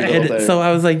about yeah, every little and thing. so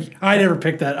I was like, I never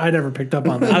picked up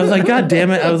on that. I was like, God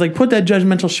damn it! I was like, put that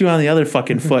judgmental shoe on the other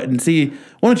fucking foot and see.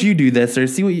 Why don't you do this or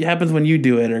see what happens when you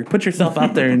do it or put yourself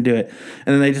out there and do it?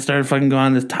 And then they just started fucking going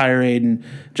on this tirade. And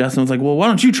Justin was like, well, why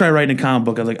don't you try writing a comic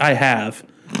book? I was like, I have.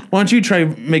 Why don't you try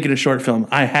making a short film?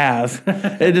 I have.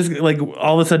 It just like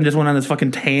all of a sudden just went on this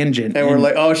fucking tangent. And we're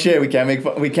like, oh shit, we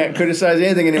can't criticize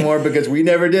anything anymore because we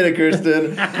never did it,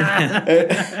 Kristen.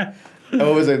 And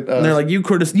what was it? And they're like, you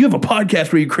have a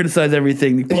podcast where you criticize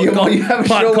everything. you have a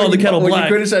show called where The Kettle you Black.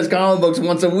 criticize comic books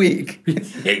once a week.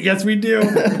 Yes, we do.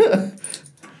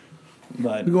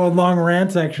 But We go on long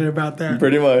rants actually about that.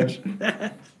 Pretty much.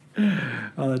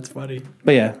 Oh, that's funny.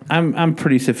 yeah, I'm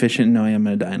pretty sufficient knowing I'm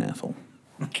gonna die an asshole.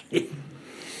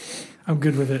 I'm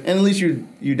good with it. And at least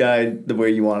you died the way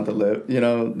you wanted to live. You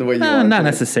know, the way you Not wanted to.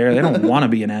 necessarily. I don't want to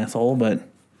be an asshole, but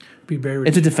Be buried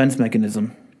it's a with defense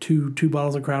mechanism. two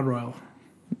bottles of Crown Royal.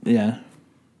 Yeah,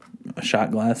 a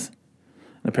shot glass,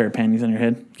 and a pair of panties on your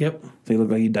head, Yep. so you look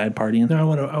like you died partying. Now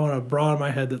I want a bra on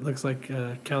my head that looks like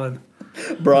Kellen.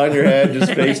 Bra on your head,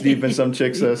 just face deep in some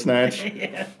chick's snatch.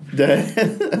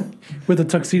 Dead. With a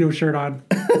tuxedo shirt on.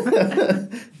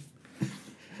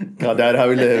 God, died how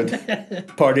he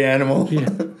lived. Party animal. Yeah.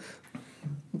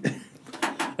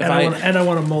 And I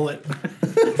want a mullet.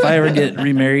 If I ever get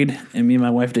remarried and me and my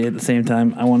wife date at the same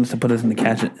time, I want us to put us in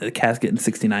the casket in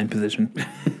 69 position.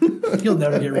 You'll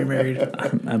never get remarried.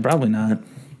 Probably not.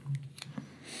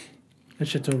 That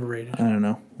shit's overrated. I don't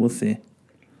know. We'll see.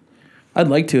 I'd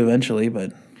like to eventually,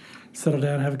 but Settle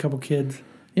down, have a couple kids.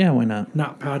 yeah, why not?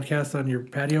 Not podcast on your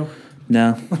patio.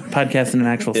 No, podcast in an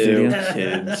actual Ew, studio.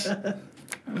 kids.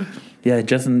 Yeah,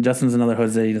 Justin's another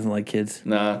Jose. He doesn't like kids.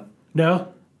 Nah,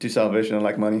 No? too selfish and I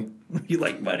like money. You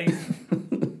like money.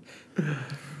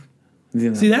 He's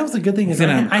gonna- See, that was a good thing. Is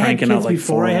gonna I had cranking out kids like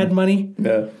before I 4 had money,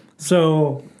 Yeah.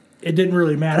 so it didn't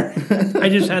really matter. I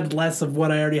just had less of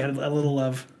what I already had a little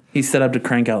of. He's set up to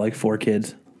crank out like 4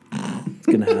 kids. It's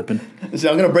gonna happen. See,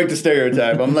 I'm gonna break the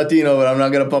stereotype. I'm Latino, but I'm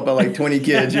not gonna pump out like 20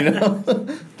 kids. You know.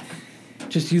 What's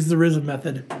Just use the rhythm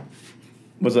method.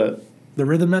 that? The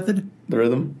rhythm method? The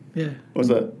rhythm? Yeah. What's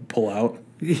that? Pull out.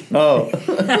 Oh.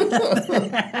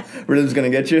 Rhythm's gonna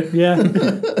get you. Yeah. I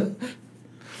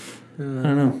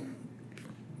don't know.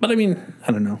 But I mean,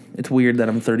 I don't know. It's weird that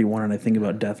I'm 31 and I think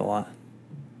about death a lot.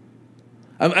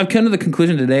 I've come to the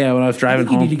conclusion today when I was I driving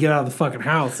think you need to home. get out of the fucking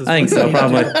house. I think so,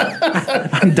 probably.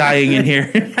 I'm dying in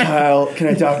here. Kyle, can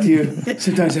I talk to you?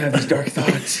 Sometimes I have these dark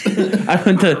thoughts. I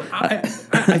went to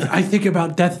I think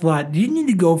about death a lot. You need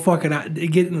to go fucking out,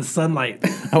 get in the sunlight.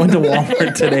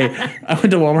 Walmart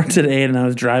today. And I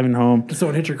was driving home. Did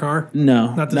someone hit your car?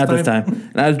 No, Not not this this time.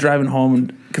 And I was driving home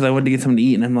because I wanted to get something to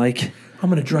eat, and I'm like, I'm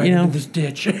going to drive You know, into this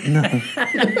ditch. I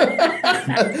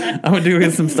went to go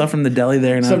get some stuff from the deli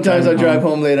there. And Sometimes I was drive driving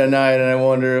home late at night and I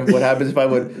wonder what happens if I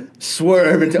would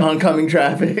swerve into oncoming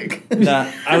traffic.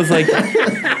 Nah, I was like,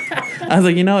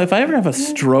 you know, if I ever have a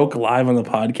stroke live on the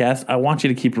podcast, I want you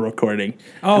to keep recording.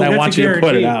 Oh, and I that's want a you to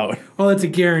put it guarantee. out. Oh, that's a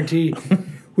guarantee.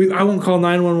 I won't call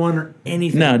 911 or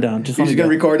anything. No, don't. Just You're let just me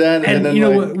gonna go. record that And then you know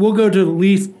like, what? We'll go to at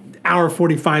least hour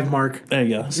 45 mark. There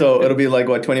you go. so it'll be like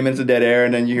what 20 minutes of dead air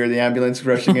and then you hear the ambulance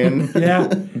rushing in. Yeah.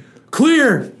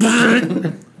 Clear.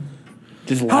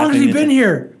 Just How long has he been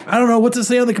here? I don't know. What's it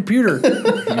say on the computer?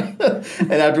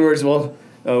 And afterwards, well,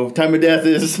 time of death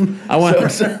is. I want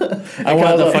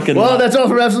the fucking. Well, that's all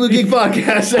from Absolute Geek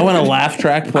Podcast. I want a laugh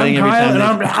track playing I'm every Kyle,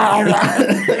 time.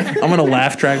 and I'm I want a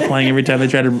laugh track playing every time they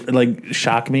try to like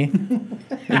shock me.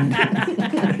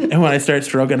 And when I start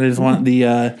stroking, I just want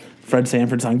the Fred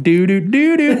Sanford song. Do do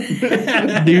do do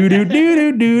do do do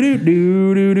do do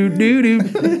do do do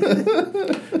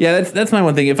do. Yeah, that's my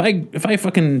one thing. If I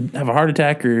fucking have a heart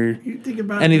attack or You think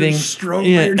about anything, your stroke.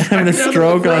 yeah, while you're having a driving down the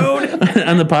stroke road.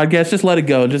 on the podcast, just let it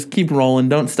go. Just keep rolling.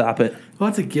 Don't stop it. Well,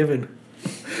 that's a given.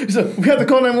 So we have to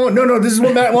call 911. No, this is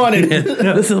what Matt wanted.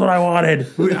 This is what I wanted.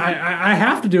 I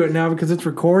have to do it now because it's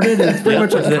recorded and it's pretty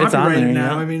much It's on copyrighted there,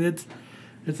 now. yeah. I mean, it's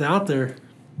out there.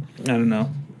 I don't know.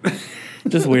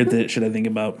 Just weird shit I think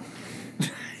about.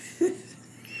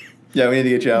 Yeah, we need to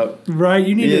get you out. Right? You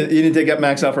You need need, to. you need to get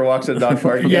Max out for walks at the dog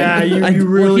park. Again. Yeah, you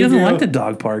Well, really he doesn't do. like the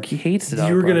dog park. He hates the dog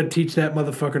You were park. going to teach that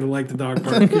motherfucker to like the dog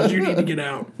park because you need to get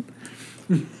out.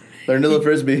 Learn to live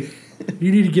frisbee.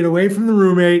 You need to get away from the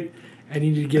roommate and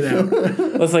you need to get out.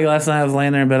 That's like last night I was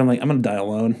laying there in bed. I'm like, I'm gonna die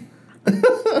alone.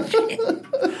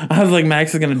 I'm I was like,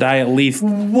 Max is gonna die at least.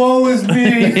 Woe is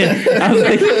me. I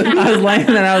was laying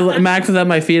there. Max was at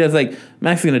my feet. I was like,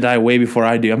 Max is gonna die way before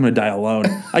I do. I'm gonna die alone.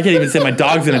 I can't even say my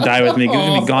dog's gonna die with me because he's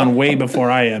gonna be gone way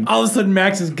before I am. All of a sudden,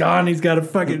 Max is gone. He's got a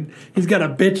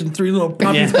bitch and 3 little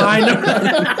puppies Yeah. behind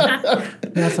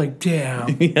him. That's like,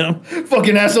 damn. You know?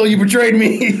 Fucking asshole, you betrayed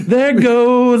me. There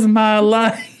goes my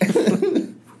life.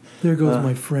 There goes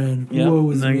my friend. Yep.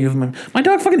 Woe is There me. goes my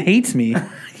dog fucking hates me.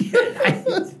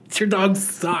 Your dog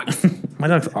sucks. My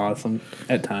dog's awesome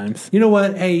at times. You know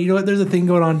what? Hey, you know what? There's a thing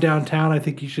going on downtown. I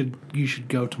think you should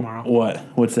go tomorrow. What?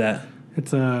 What's that?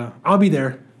 It's I'll be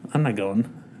there. I'm not going.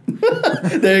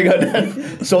 There you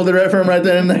go. Sold it right for him right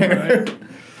then and there.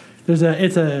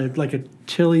 It's a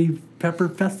chili pepper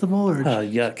festival or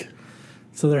Yuck.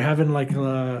 so they're having like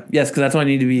Yes, because that's why I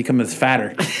need to become as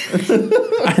fatter.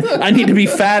 I need to be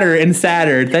fatter and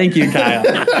sadder. Thank you, Kyle.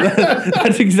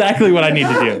 That's exactly what I need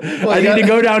to do. I need to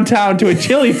go downtown to a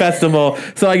chili festival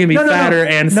so I can be fatter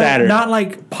and sadder. Not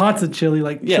like pots of chili,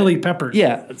 like chili peppers.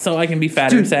 Yeah, so I can be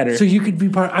fatter and sadder. So you could be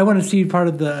part. I want to see part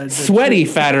of the Sweaty,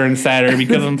 fatter, and sadder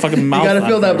because I'm fucking mouth. You gotta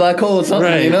fill that black hole with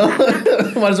something, Right. you know?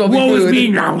 Might as well be Woe is food. me!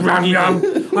 Nom, nom,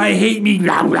 nom. I hate me!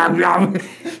 Nom, nom, nom.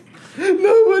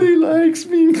 Nobody likes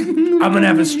me. I'm gonna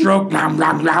have a stroke! Nom,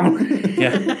 nom, nom.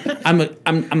 Yeah,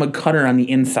 I'm a cutter on the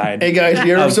inside. Hey guys,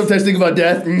 you ever sometimes think about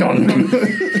death?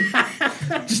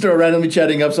 Just start randomly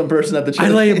chatting up some person at the I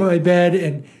church. lay in my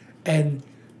bed and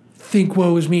think,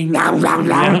 "Woe is me!" Nom, nom,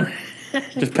 nom.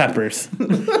 Just peppers.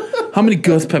 How many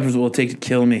ghost peppers will it take to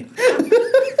kill me?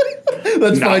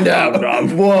 Let's find out.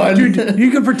 One. Dude,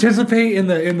 you could participate in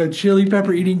the chili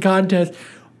pepper eating contest.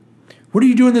 What are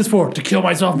you doing this for? To kill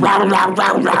myself?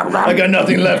 I got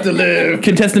nothing left to live.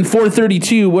 Contestant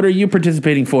 432, what are you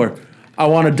participating for? I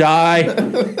want to die.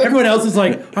 Everyone else is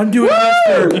like, I'm doing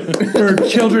this for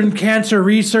children cancer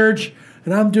research,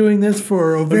 and I'm doing this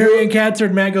for ovarian cancer.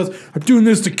 And Matt goes, I'm doing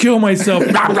this to kill myself.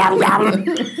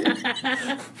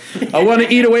 I want to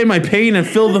eat away my pain and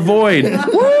fill the void.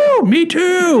 Woo! Me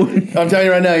too. I'm telling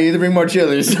you right now, you need to bring more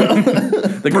chilies.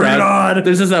 The crowd.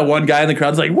 There's just that one guy in the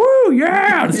crowd's like, "Woo,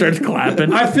 yeah!" and starts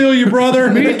clapping. I feel you, brother.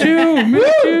 Me too. Me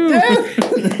too.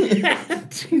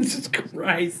 Jesus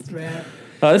Christ, man.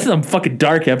 This is a fucking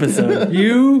dark episode.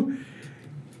 You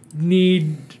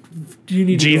need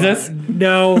Jesus?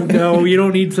 No, you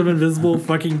don't need some invisible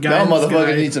fucking guy. That in the motherfucker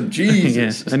sky. needs some Yeah,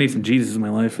 Jesus. I need some Jesus in my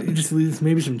life. Just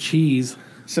maybe some cheese.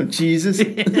 Some cheeses.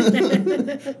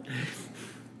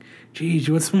 Jeez,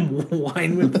 you want some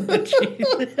wine with the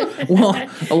cheese? Well,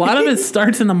 a lot of it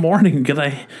starts in the morning because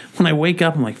when I wake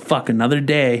up, I'm like, "Fuck, another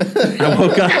day." I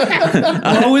woke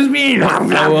up. Woe is me.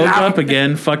 I woke up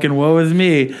again. Fucking woe is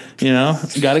me. You know,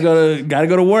 gotta go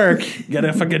to work.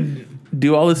 Gotta fucking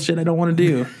do all this shit I don't want to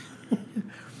do.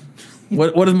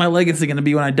 What is my legacy gonna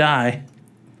be when I die?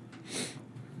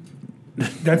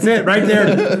 That's it, right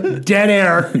there. Dead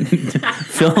air.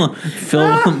 Fill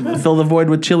the void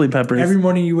with chili peppers. Every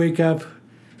morning you wake up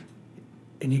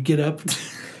and you get up.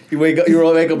 You wake up,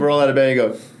 roll out of bed, and you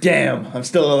go, "Damn, I'm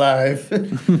still alive."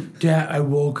 Dad, I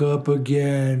woke up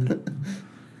again.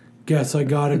 Guess I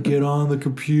gotta get on the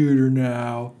computer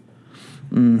now.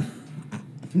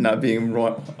 Not being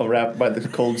wrapped by the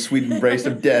cold, sweet embrace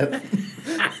of death.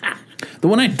 The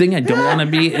one thing I don't want to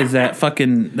be is that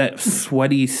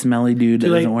sweaty, smelly dude that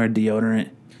doesn't wear deodorant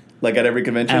Like at every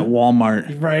convention. at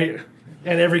Walmart. Right.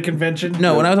 At every convention.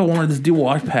 No, when I was at Walmart, this dude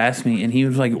walked past me and he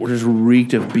was like, just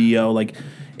reeked of BO. Like,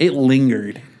 it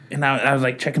lingered. And I was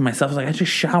like checking myself. I was like, I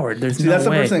just showered. There's See, no that's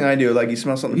way. the first thing I do. Like, you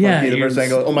smell something Yeah, funky, the first thing I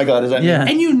go, "Oh my god, is that me?" Yeah.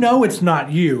 And you know it's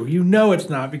not you. You know it's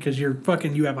not because you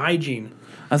have hygiene.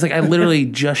 I was like, I literally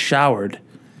just showered.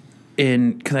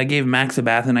 Because I gave Max a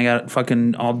bath and I got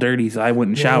fucking all dirty, so I went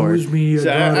and showered. Woe is me, See,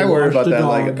 gotta I worry wash about the that.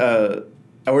 dog. Like,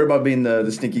 I worry about being the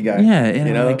stinky guy. Yeah, and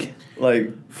you know,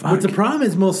 like But the problem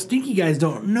is most stinky guys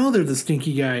don't know they're the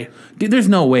stinky guy. dude, there's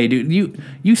no way, dude.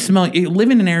 You smell.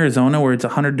 Living in Arizona where it's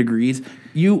 100 degrees,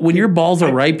 when your balls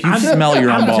are ripe, you smell your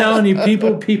own I'm balls. telling you,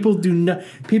 people do not.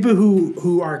 People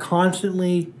who are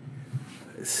constantly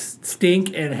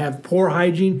stink and have poor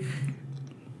hygiene.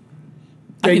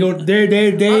 They are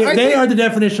the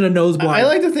definition of nose blind. I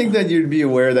like to think that you'd be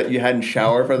aware that you hadn't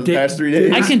showered for the past 3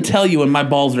 days. I can tell you when my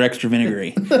balls are extra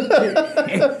vinegary.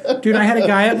 Dude, I had a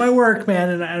guy at my work,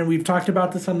 man, and we've talked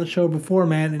about this on the show before,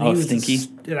 man. And Oh, he was Stinky?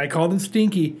 and I called him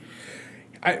Stinky.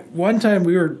 One time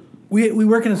we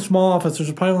work in a small office.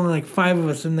 There's probably only like 5 of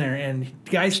us in there, and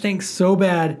the guy stinks so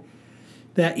bad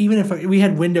that even if we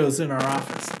had windows in our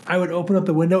office, I would open up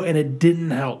the window and it didn't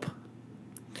help.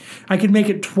 I could make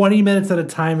it 20 minutes at a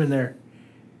time in there.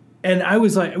 And I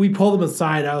was like, we pulled him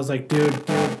aside. I was like, dude,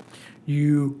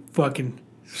 you fucking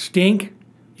stink.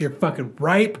 You're fucking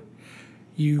ripe.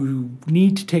 You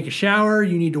need to take a shower.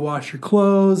 You need to wash your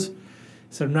clothes.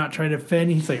 So I'm not trying to offend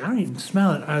you. He's like, I don't even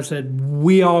smell it. I said,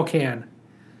 we all can.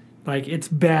 Like, it's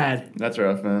bad. That's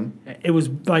rough, man. It was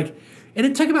like, and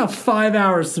it took about 5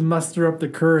 hours to muster up the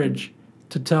courage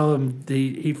to tell him.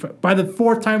 By the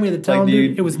fourth time we had to tell him,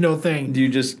 dude, it was no thing. Do you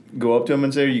just go up to him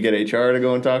and say, you get HR to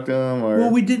go and talk to him? Or?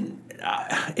 Well, we didn't.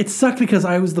 It sucked because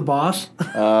I was the boss.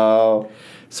 Oh.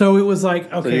 So it was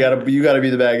like, okay. So you gotta be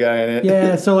the bad guy in it.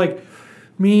 Yeah, so like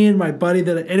me and my buddy and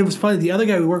it was funny, the other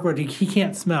guy we work with, he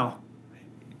can't smell.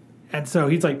 And so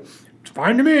he's like, it's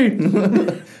fine to me.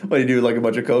 What, do you do, like a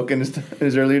bunch of coke in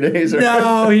his early days? Or?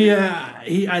 No, yeah.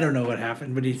 I don't know what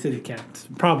happened, but he said he can't.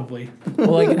 Probably.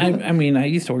 Well, like, I mean, I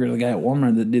used to work with a guy at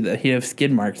Walmart that did that. He'd have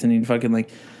skid marks, and he'd fucking,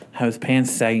 like, have his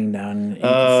pants sagging down. And you could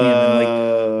see him,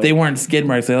 and, like, they weren't skid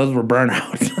marks. Those were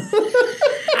burnouts.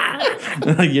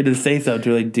 Like, you had to say something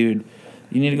to like, dude,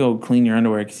 you need to go clean your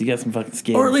underwear because you got some fucking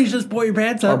skids. Or at least just pull your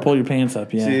pants up. Or pull your pants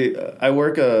up, yeah. See, I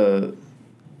work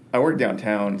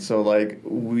downtown, so like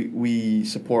we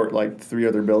support like 3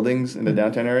 other buildings in the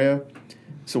downtown area.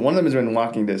 So one of them is in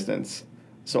walking distance.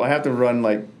 So I have to run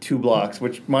like 2 blocks,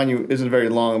 which mind you isn't very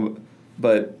long,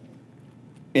 but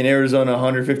in Arizona,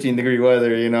 115-degree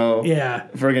weather, you know, yeah,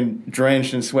 friggin'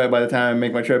 drenched in sweat by the time I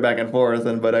make my trip back and forth.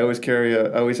 But I always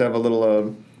have a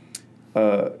little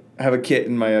I have a kit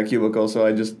in my cubicle, so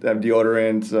I just have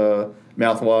deodorant,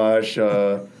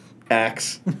 mouthwash,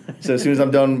 Axe. So as soon as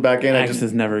I'm done back in, Axe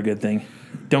is never a good thing.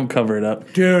 Don't cover it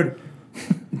up, dude.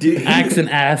 Axe and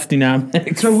ass do not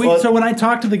mix. So when I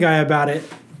talked to the guy about it,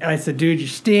 and I said, dude, you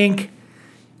stink.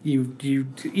 You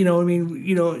know, I mean,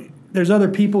 you know, there's other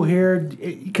people here,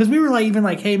 because we were like, even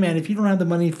like, hey man, if you don't have the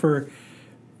money for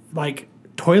like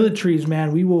toiletries,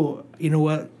 man, we will, you know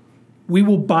what? We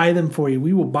will buy them for you.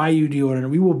 We will buy you deodorant.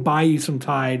 We will buy you some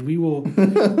Tide. We will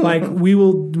like we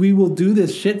will do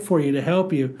this shit for you to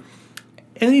help you.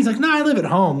 And then he's like, "No, I live at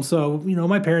home, so you know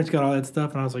my parents got all that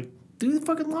stuff." And I was like, "Do the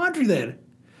fucking laundry then."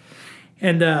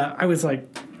 And I was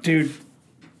like, "Dude,"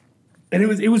 and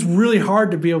it was really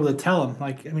hard to be able to tell him.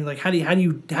 Like, I mean, like how do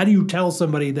you tell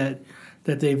somebody that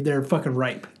they're fucking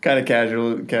ripe? Kind of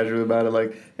casual about it,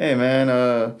 like, "Hey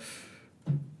man,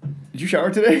 did you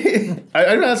shower today?" I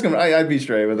didn't ask him. I'd be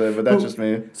straight with it, but that's just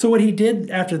me. So what he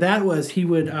did after that was he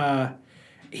would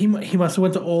he must have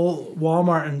went to old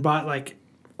Walmart and bought like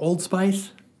Old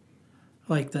Spice,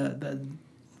 like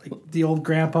the old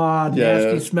grandpa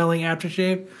nasty smelling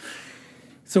aftershave.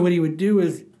 So what he would do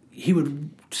is he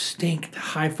would stink to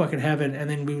high fucking heaven, and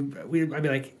then I'd be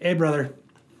like, "Hey brother,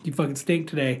 you fucking stink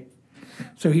today."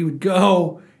 So he would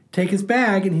go take his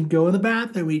bag and he'd go in the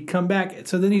bathroom. He'd come back.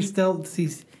 So then he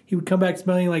would come back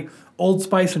smelling like Old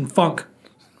Spice and funk.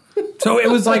 So it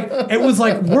was like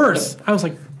worse. I was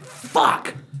like,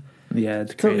 fuck. Yeah,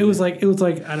 it's crazy. So it was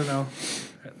like I don't know.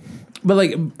 But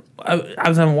like,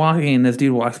 I'm walking and this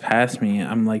dude walks past me.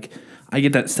 I'm like, I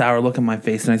get that sour look on my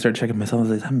face and I start checking myself. I was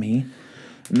like, is that me?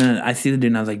 And then I see the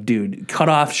dude and I was like, dude, cut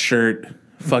off shirt,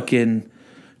 fucking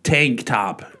tank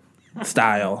top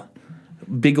style.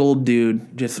 Big old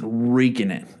dude just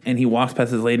reeking it. And he walks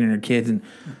past his lady and her kids, and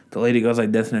the lady goes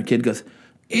like this, and her kid goes,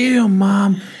 "Ew,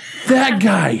 mom, that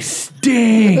guy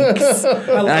stinks."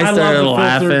 I started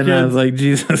laughing. I was like,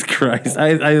 Jesus Christ.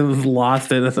 I was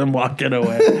lost it as I'm walking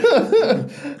away.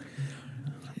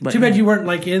 But, too bad you weren't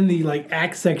like in the like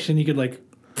axe section. You could like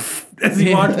as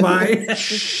he walked by.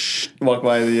 Walk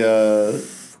by the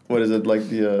what is it, like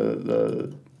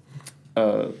the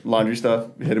laundry stuff.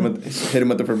 Hit him with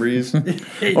the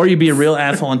Febreze. Or you be a real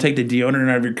asshole and take the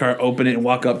deodorant out of your car, open it, and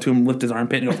walk up to him, lift his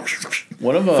armpit, and go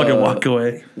fucking walk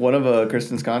away. One of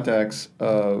Kristen's contacts,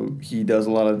 he does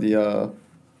a lot of the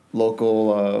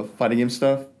local fighting game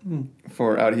stuff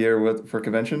for out here for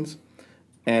conventions.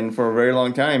 And for a very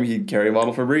long time, he'd carry a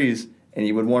bottle of Febreze, and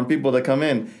he would warn people that come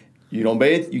in, "You don't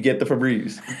bathe, you get the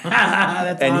Febreze."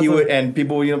 That's and awesome. he would, and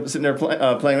people, you know, sitting there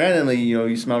playing randomly, you know,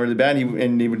 you smell really bad,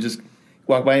 and he would just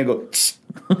walk by and go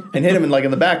and hit him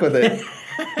in the back with it,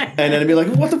 and then he'd be like,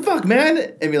 "What the fuck,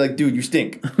 man?" And be like, "Dude, you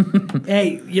stink."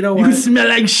 Hey, you know what? You smell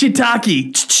like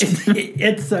shiitake.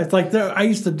 It's like I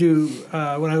used to do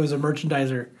when I was a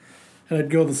merchandiser, and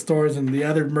I'd go to the stores, and the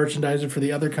other merchandiser for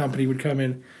the other company would come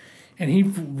in, and he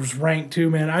was ranked too,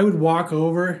 man. I would walk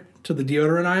over to the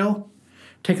deodorant aisle,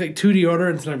 take like 2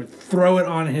 deodorants, and I would throw it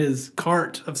on his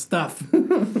cart of stuff.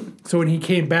 So when he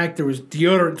came back, there was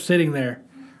deodorant sitting there.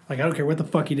 Like, I don't care what the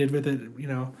fuck he did with it, you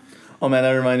know. Oh man,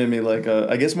 that reminded me. Like,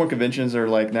 I guess more conventions are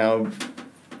like now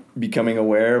becoming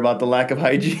aware about the lack of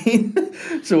hygiene.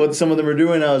 So what some of them are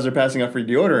doing now is they're passing out free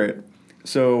deodorant.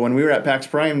 So when we were at PAX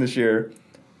Prime this year,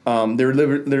 they were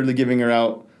literally giving her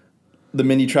out the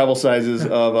mini travel sizes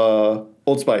of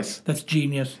Old Spice, That's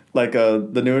genius. like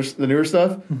the newer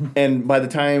stuff. And by the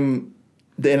time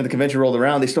the end of the convention rolled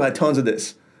around, they still had tons of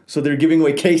this. So they're giving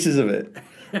away cases of it,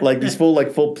 like these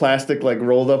full plastic like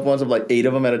rolled up ones of like 8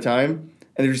 of them at a time,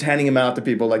 and they're just handing them out to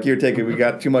people like, here, take it. We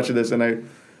got too much of this. And I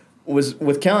was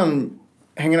with Kellen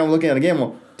hanging out looking at it again.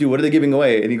 Well, dude, what are they giving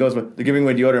away? And he goes, they're giving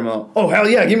away deodorant. I'm like, oh hell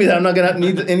yeah, give me that. I'm not gonna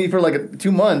need any for like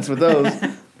 2 months with those.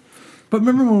 But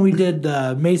remember when we did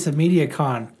Mesa Media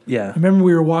Con? Yeah. Remember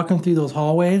we were walking through those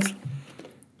hallways?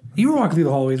 You were walking through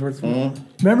the hallways.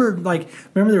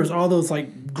 Remember there was all those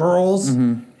like girls,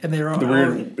 and they were all The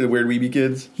weird weeby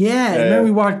kids. Yeah, remember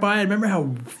we walked by and remember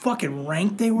how fucking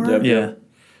rank they were? Yep. Yeah.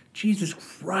 Jesus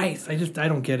Christ. I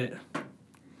don't get it.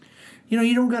 You know,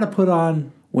 you don't got to put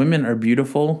on... Women are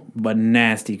beautiful, but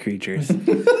nasty creatures.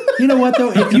 You know what,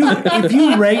 though? If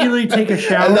you regularly take a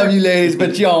shower... I love you ladies,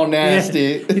 but y'all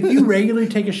nasty. If you regularly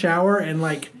take a shower and,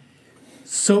 like,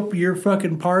 soap your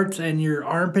fucking parts and your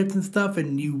armpits and stuff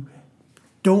and you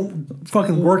don't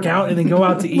fucking work out and then go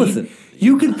out to eat, Listen.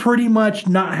 you can pretty much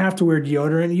not have to wear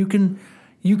deodorant. You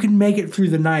can make it through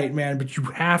the night, man, but you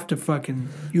have to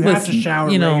shower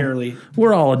regularly.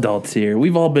 We're all adults here.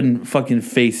 We've all been fucking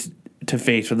face to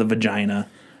face with a vagina.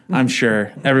 I'm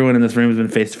sure everyone in this room has been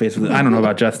face to face with it. I don't know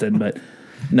about Justin, but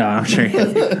no, I'm sure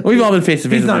we've all been face to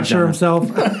face. He's not sure himself.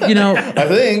 You know, I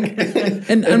think.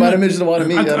 and It might have mentioned one of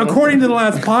me. According to the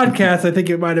last podcast, I think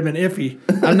it might have been iffy.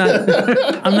 I'm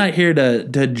not here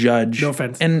to judge. No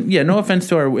offense. And yeah, no offense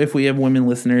to if we have women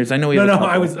listeners. I know we have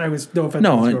I was no offense.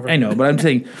 No, I know, but I'm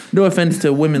saying no offense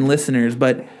to women listeners,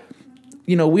 but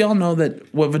you know, we all know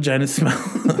that what vaginas smell.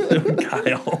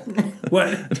 Kyle.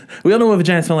 What? We all know what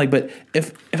vaginas smell like, but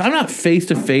if I'm not face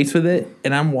to face with it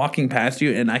and I'm walking past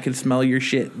you and I can smell your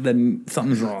shit, then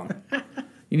something's wrong.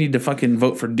 You need to fucking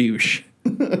vote for douche.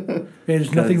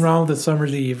 There's nothing wrong with a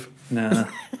summer's eve. Nah.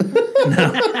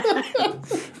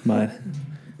 But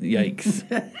yikes.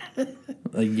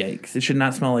 Yikes. It should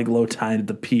not smell like low tide at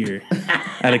the pier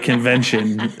at a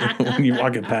convention when you're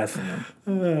walking past them.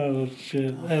 Oh,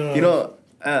 shit. You know,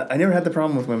 I never had the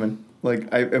problem with women. Like,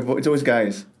 it's always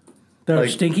guys. They're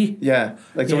like, stinky? Yeah.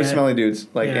 Like, it's always smelly dudes.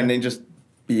 Like, Yeah. and they just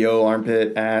BO,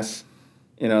 armpit, ass,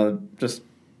 you know, just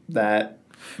that.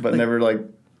 But never, like,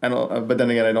 but then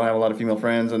again, I don't have a lot of female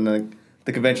friends, and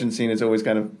the convention scene is always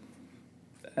kind of,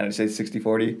 I'd say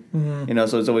 60-40. You know,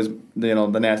 so it's always, you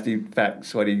know, the nasty, fat,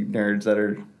 sweaty nerds that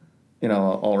are, you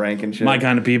know, all rank and shit. My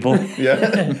kind of people.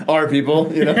 Yeah. Our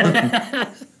people, you know.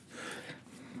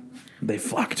 They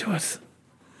flock to us.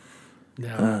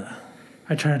 No.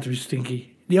 I try not to be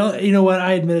stinky. You know what?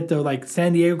 I admit it, though. Like,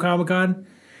 San Diego Comic-Con,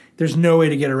 there's no way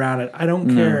to get around it. I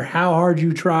don't care how hard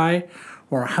you try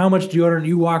or how much deodorant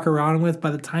you walk around with.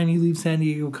 By the time you leave San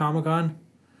Diego Comic-Con,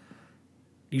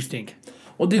 you stink.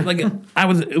 Well, dude, like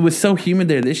it was so humid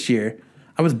there this year.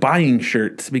 I was buying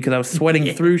shirts because I was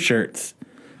sweating through shirts.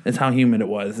 That's how humid it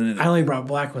was. And I only brought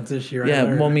black ones this year.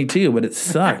 yeah, well, me too, but it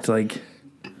sucked. Like,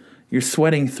 you're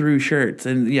sweating through shirts,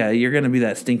 and yeah, you're gonna be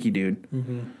that stinky dude.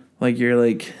 Like, you're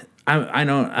like, I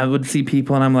know I would see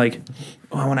people, and I'm like,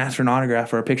 oh, I want to ask for an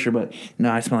autograph or a picture, but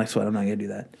no, I smell like sweat. I'm not gonna do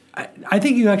that. I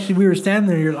think we were standing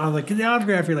there. I was like, get the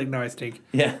autograph. You're like, no, I stink.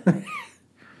 Yeah.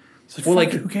 So Well,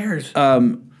 like, who cares?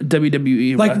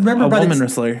 WWE, Like, remember a by the woman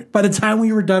wrestler. By the time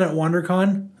we were done at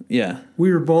WonderCon, Yeah.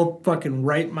 we were both fucking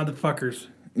right motherfuckers.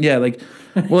 Yeah, like,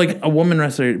 well, like a woman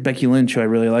wrestler, Becky Lynch, who I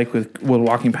really like, was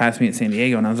walking past me at San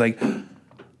Diego, and I was like,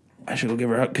 I should go give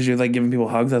her a hug, because you're like giving people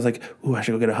hugs. I was like, ooh, I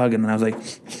should go get a hug, and then I was like,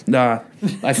 nah,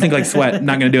 I stink like sweat,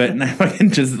 not gonna do it, and I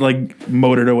fucking just like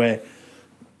motored away.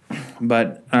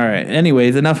 But all right,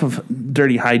 anyways, enough of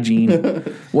dirty hygiene.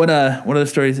 What are the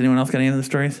stories? Anyone else got any other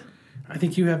stories? I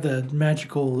think you have the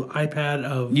magical iPad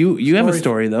of You have a stories.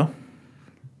 story though.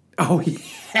 Oh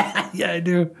yeah, yeah, I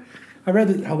do. I read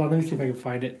it. Hold on, let me see if I can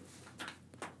find it.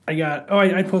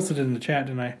 I posted it in the chat,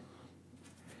 didn't I?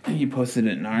 You posted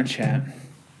it in our chat.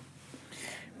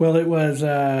 Well, it was.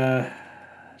 I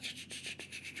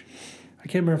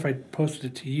can't remember if I posted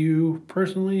it to you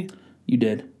personally, You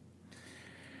did.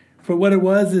 but what it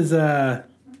was is a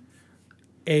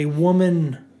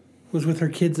woman was with her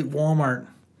kids at Walmart,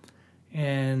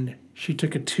 and she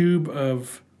took a tube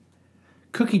of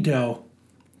cookie dough,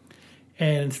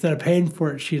 and instead of paying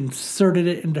for it, she inserted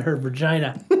it into her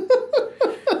vagina.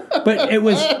 But it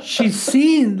was, they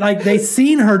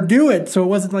seen her do it, so it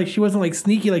wasn't like, she wasn't like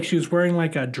sneaky, like she was wearing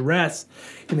like a dress,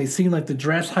 and they seen like the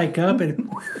dress hike up, and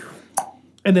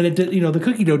then it did, the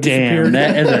cookie dough disappeared.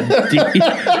 Damn,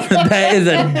 that is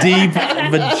a deep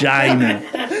vagina.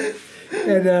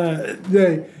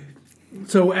 And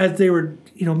so as they were,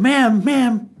 ma'am,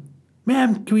 can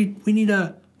we need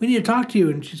a we need to talk to you.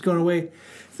 And she's going away.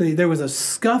 So there was a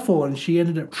scuffle, and she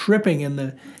ended up tripping, and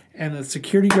the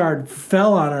security guard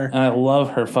fell on her. I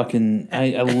love her fucking.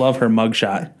 I love her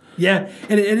mugshot. Yeah,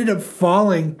 and it ended up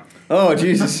falling. Oh,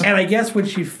 Jesus. And I guess when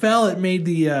she fell, it made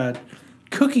the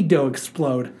cookie dough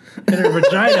explode in her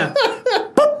vagina.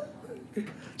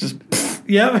 Just,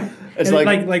 Yep. It's And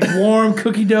like- like warm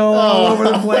cookie dough all over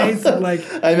the place. And like,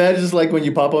 I imagine just like when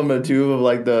you pop them in a tube of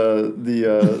like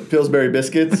the Pillsbury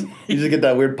biscuits, you just get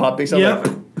that weird popping sound. yep.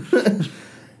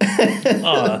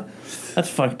 Like, That's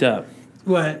fucked up.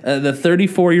 What? The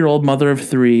 34-year-old mother of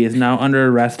 3 is now under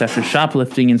arrest after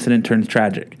shoplifting incident turns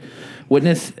tragic.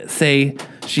 Witnesses say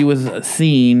she was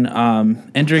seen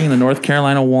entering the North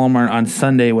Carolina Walmart on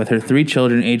Sunday with her 3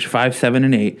 children aged 5, 7,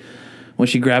 and 8 when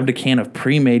she grabbed a can of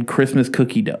pre-made Christmas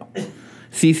cookie dough.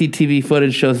 CCTV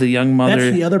footage shows the young mother...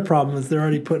 That's the other problem is they're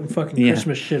already putting fucking Yeah.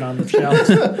 Christmas shit on the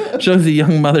shelves. shows the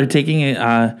young mother taking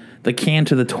the can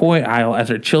to the toy aisle as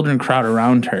her children crowd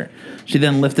around her. She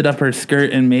then lifted up her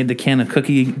skirt and made the can of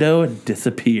cookie dough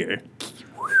disappear.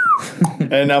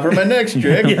 and now for my next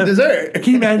trick, dessert. Can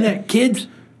you imagine that? Kids,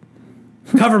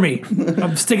 cover me.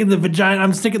 I'm sticking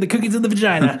the cookies in the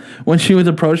vagina. When she was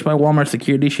approached by Walmart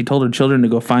security, she told her children to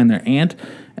go find their aunt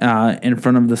in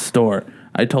front of the store.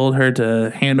 I told her to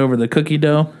hand over the cookie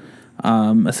dough,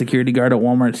 a security guard at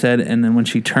Walmart said, and then when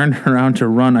she turned around to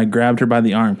run, I grabbed her by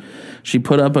the arm. She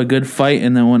put up a good fight,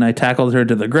 and then when I tackled her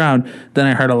to the ground, then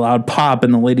I heard a loud pop,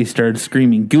 and the lady started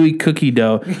screaming. Gooey cookie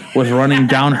dough was running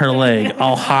down her leg,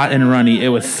 all hot and runny. It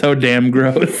was so damn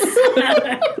gross.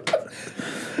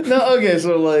 No, okay,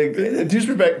 so like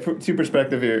two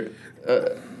perspective here.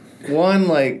 One,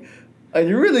 like, are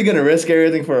you really gonna risk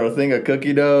everything for a thing of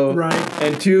cookie dough? Right.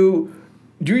 And 2,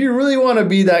 do you really want to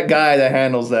be that guy that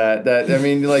handles that? That I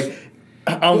mean, like,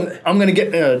 I'm gonna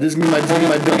get this is gonna be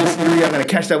my biggest spree. I'm gonna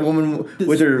catch that woman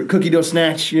with her cookie dough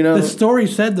snatch. You know. The story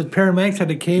said the paramedics had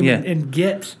to came Yeah. and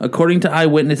get According to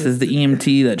eyewitnesses, the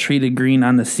EMT that treated Green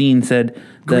on the scene said that...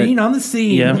 Green on the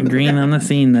scene. Yeah, Green on the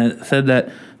scene that said that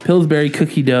Pillsbury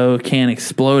cookie dough can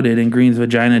exploded in Green's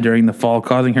vagina during the fall,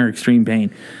 causing her extreme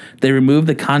pain. They removed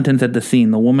the contents at the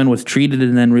scene. The woman was treated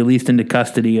and then released into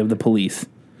custody of the police.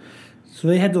 So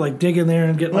they had to like dig in there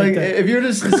and get like Like, that. if you're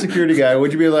just a security guy,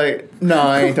 would you be like, no,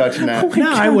 I ain't touching that?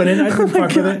 No, I wouldn't. I didn't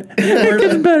fuck with it. It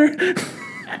gets better.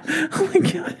 Oh my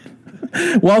god.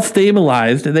 While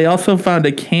stabilized, they also found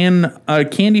a can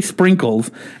candy sprinkles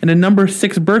and a number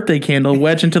 6 birthday candle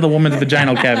wedged into the woman's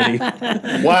vaginal cavity.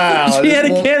 Wow. She had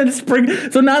a can of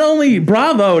sprinkles. So not only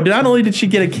did she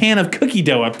get a can of cookie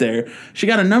dough up there, she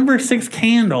got a number 6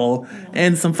 candle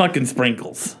and some fucking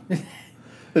sprinkles.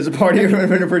 There's a party in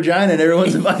her vagina and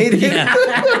everyone's invited.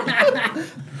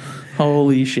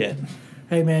 Holy shit.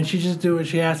 Hey man, she just do what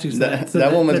she has to. So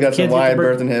That woman's got some wide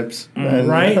birth and hips. And,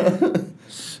 right?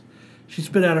 She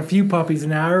spit out a few puppies,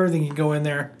 and now everything can go in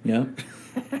there. Yeah.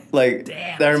 Like,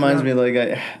 Damn, that reminds that's me,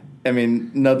 like, I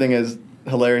mean, nothing as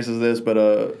hilarious as this, but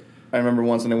I remember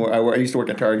once I used to work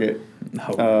at Target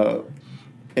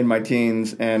in my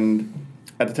teens, and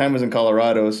at the time I was in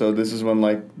Colorado, so this is when,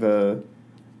 like, the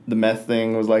meth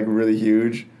thing was, like, really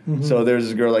huge. Mm-hmm. So there's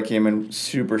this girl that came in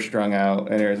super strung out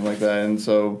and everything like that, and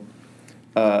so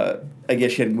I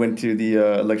guess she had went to the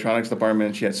electronics department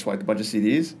and she had swiped a bunch of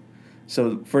CDs.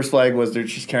 So first flag was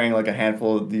she's carrying like a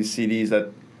handful of these CDs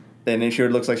that, and it sure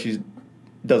looks like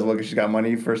doesn't look like she's got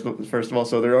money first of all.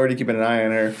 So they're already keeping an eye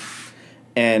on her,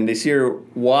 and they see her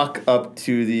walk up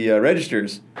to the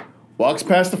registers, walks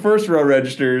past the first row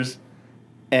registers,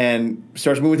 and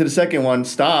starts moving to the second one.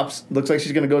 Stops, looks like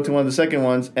she's gonna go to one of the second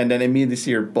ones, and then immediately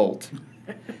see her bolt,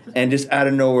 and just out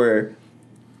of nowhere,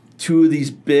 2 of these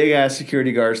big ass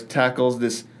security guards tackles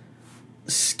this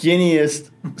skinniest,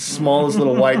 smallest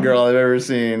little white girl I've ever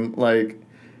seen. Like,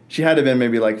 she had to have been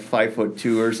maybe like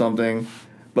 5'2" or something,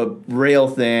 but rail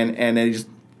thin, and they just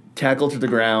tackled to the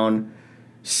ground,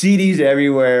 CDs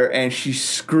everywhere, and she's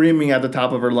screaming at the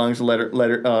top of her lungs to let her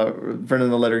for them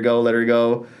to let her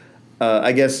go.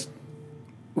 I guess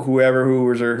who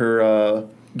was her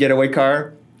getaway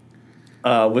car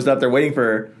was out there waiting for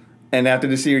her. And after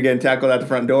they see her getting tackled at the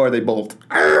front door, they bolt.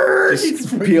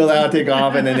 Just peel out, take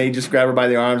off, and then they just grab her by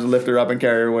the arms and lift her up and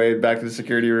carry her away back to the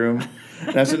security room.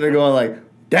 And I'm sitting there going like,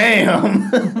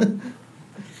 damn.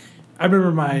 I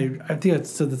remember I think I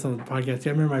said this on the podcast. I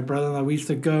remember my brother-in-law, we used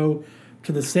to go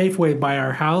to the Safeway by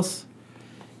our house.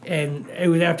 And it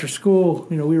was after school,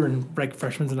 we were like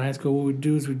freshmen in high school. What we'd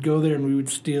do is we'd go there and we would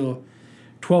steal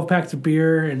 12 packs of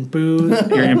beer and booze.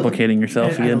 You're implicating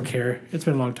yourself I again. don't care. It's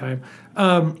been a long time.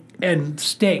 And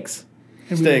steaks.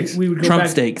 And Steaks. We would go Trump back,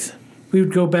 steaks. we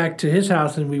would go back to his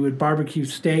house and we would barbecue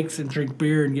steaks and drink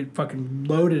beer and get fucking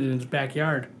loaded in his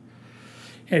backyard.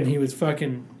 And he was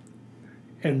fucking,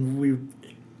 and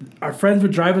our friends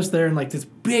would drive us there in like this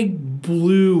big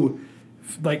blue,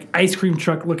 like ice cream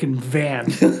truck looking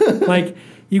van. Like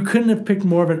you couldn't have picked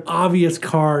more of an obvious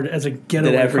card as a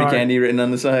getaway Did it have free card. candy written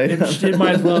on the side? It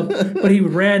might as well. But he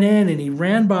ran in and he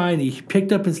ran by and he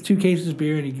picked up his 2 cases of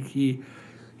beer and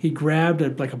he grabbed a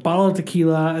bottle of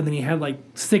tequila and then he had like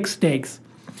 6 steaks.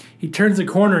 He turns the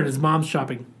corner and his mom's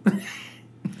shopping.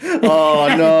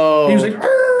 Oh no! He was like,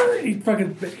 "Arr!" He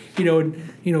fucking,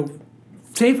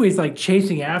 Safeway's like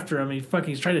chasing after him.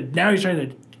 He's trying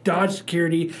to dodge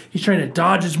security. He's trying to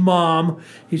dodge his mom.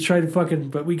 He's trying to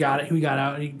but we got it. We got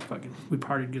out and we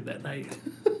partied good that night.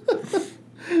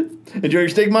 Enjoy your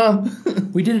steak,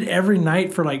 Mom. We did it every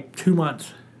night for like 2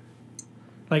 months.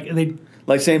 Like and they.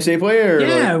 Like same Safeway or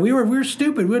Yeah, we were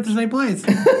stupid. We went to the same place.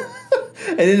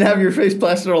 and didn't have your face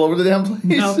plastered all over the damn place.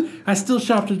 No, I still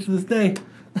shopped it to this day.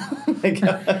 Oh my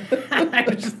God. I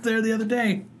was just there the other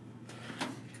day.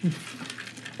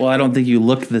 Well, I don't think you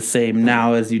look the same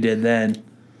now as you did then.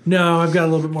 No, I've got a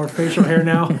little bit more facial hair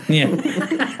now. Yeah.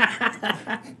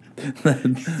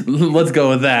 Let's go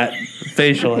with that.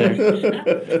 Facial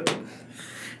hair.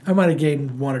 I might have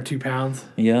gained 1 or 2 pounds.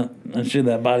 Yeah. I'm sure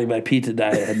that body by pizza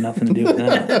diet had nothing to do with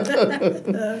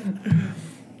that.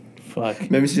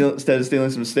 Fuck. Maybe instead of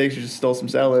stealing some steaks, you just stole some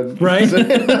salad. Right?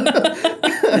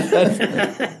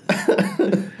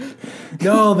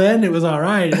 No, then it was all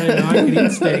right. I could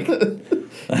eat steak.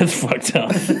 That's fucked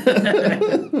up.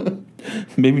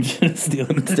 Maybe instead of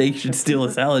stealing a steak, you should steal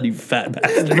a salad, you fat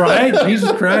bastard. Right?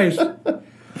 Jesus Christ.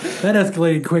 That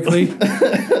escalated quickly.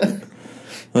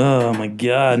 Oh, my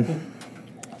God.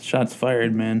 Shots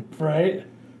fired, man. Right?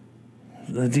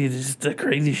 Dude, just the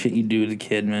crazy shit you do as a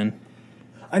kid, man.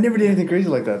 I never did anything crazy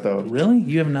like that though. Really?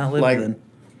 You have not lived then?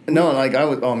 No, like I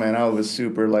was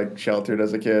super like sheltered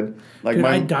as a kid. Like Dude,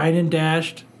 I dined and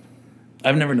dashed.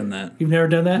 I've never done that. You've never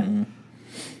done that? Mm-hmm.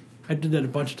 I did that a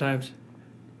bunch of times.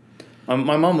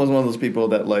 My mom was one of those people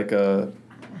that like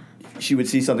she would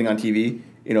see something on TV,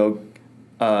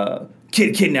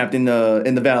 kid kidnapped in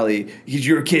the valley. Is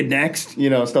your kid next?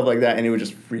 Stuff like that, and it would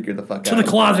just freak her the fuck out. To the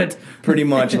closet. Pretty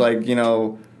much, like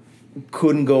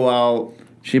couldn't go out.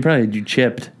 She probably had you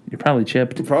chipped. You're probably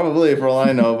chipped. Probably, for all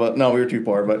I know, but no, we were too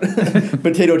poor. But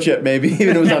potato chip maybe,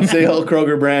 even it was on sale,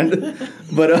 Kroger brand.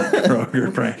 But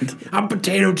Kroger brand. I'm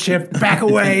potato chip. Back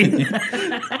away.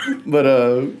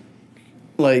 But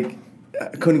like, I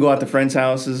couldn't go out to friends'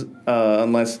 houses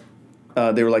unless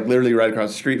they were like literally right across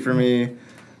the street from me.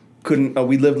 Couldn't.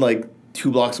 We lived like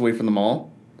 2 blocks away from the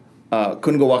mall.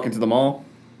 Couldn't go walk into the mall.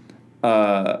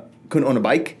 Couldn't own a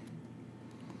bike.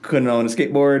 Couldn't own a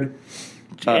skateboard.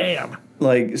 Damn.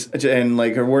 And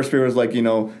her worst fear was like, you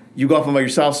go off by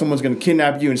yourself, someone's gonna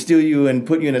kidnap you and steal you and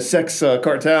put you in a sex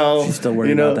cartel. She's still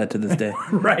worried about that to this day.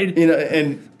 Right.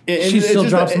 And she still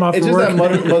drops them off It's for just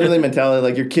work. that motherly mentality.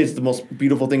 Like your kid's the most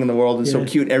beautiful thing in the world and so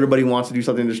cute. Everybody wants to do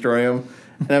something to destroy him.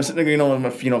 And I'm sitting there, with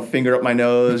my finger up my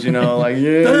nose, like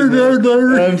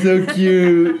I'm so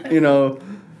cute,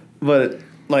 But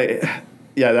like,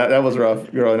 yeah, that was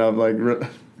rough growing up. Like,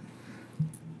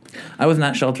 I was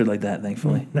not sheltered like that,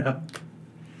 thankfully. No.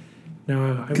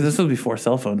 No. Because this was before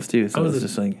cell phones too, so it was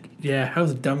just like. Yeah, I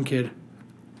was a dumb kid.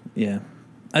 Yeah,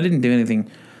 I didn't do anything.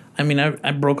 I mean,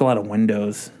 I broke a lot of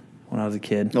windows when I was a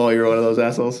kid. oh, you're one of those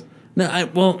assholes. No, I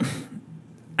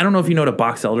don't know if you know what a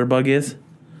box elder bug is.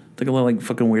 It's like a little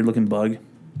fucking weird looking bug,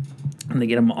 and they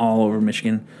get them all over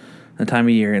Michigan, the time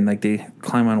of year, and they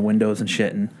climb on windows and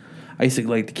shit. And I used to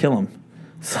like to kill them.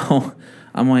 So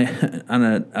I'm like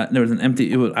there was an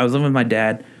empty. I was living with my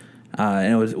dad,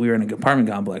 and we were in an apartment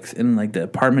complex, and the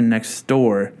apartment next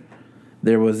door,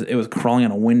 it was crawling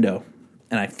on a window,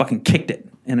 and I fucking kicked it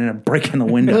and ended up breaking the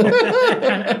window.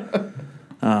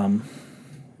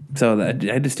 So I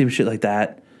did stupid shit like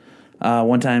that.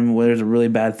 One time there was a really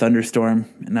bad thunderstorm,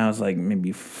 and I was like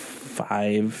maybe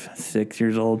 5, 6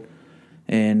 years old,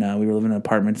 and we were living in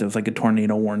apartments. It was like a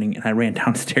tornado warning, and I ran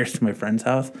downstairs to my friend's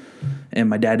house, and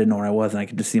my dad didn't know where I was, and I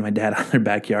could just see my dad out in their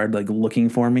backyard looking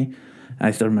for me. And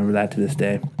I still remember that to this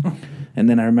day. And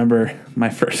then I remember my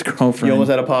first girlfriend. You almost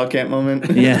had a pod camp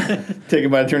moment. Yeah. Taken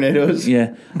by tornadoes.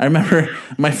 Yeah. I remember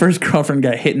my first girlfriend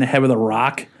got hit in the head with a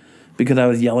rock because I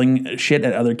was yelling shit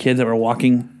at other kids that were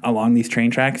walking along these train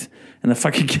tracks. And the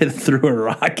fucking kid threw a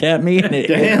rock at me, and it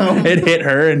hit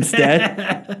her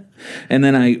instead. And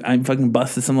then I fucking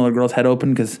busted some little girl's head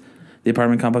open because the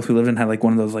apartment complex we lived in had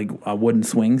one of those wooden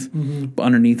swings. Mm-hmm. But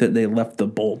underneath it, they left the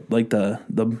bolt,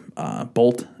 the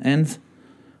bolt ends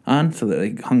on, so that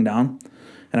they hung down.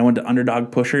 and I went to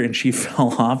underdog push her, and she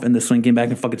fell off, and the swing came back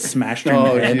and fucking smashed her in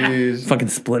Oh, the head. jeez. Fucking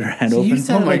split her head So you open.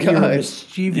 sound my like you were God.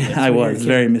 mischievous. I when you were a was kid.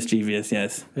 very mischievous,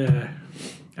 yes. Yeah.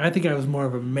 I think I was more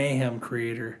of a mayhem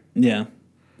creator. Yeah.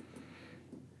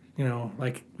 You know,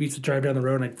 like we used to drive down the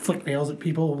road and I'd flick nails at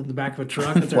people in the back of a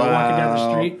truck as they were walking down the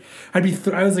Wow. street.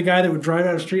 I was the guy that would drive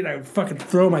down the street and I would fucking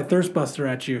throw my thirst buster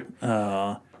at you.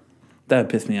 That would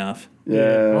piss me off. Yeah.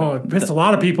 Oh, it pissed a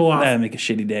lot of people off. That would make a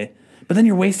shitty day. But then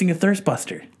you're wasting a thirst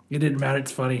buster. It didn't matter.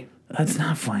 It's funny. That's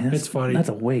not fun. It's funny. That's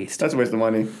a waste. That's a waste of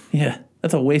money. Yeah.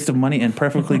 That's a waste of money and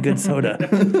perfectly good soda.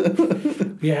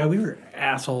 Yeah, we were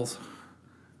assholes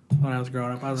when I was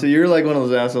growing up. So you're like one of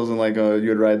those assholes, and like you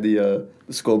would ride the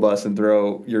school bus and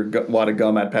throw your wad of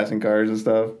gum at passing cars and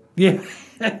stuff. yeah.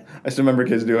 I still remember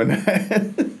kids doing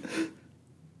that.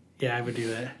 Yeah, I would do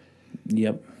that.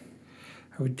 Yep.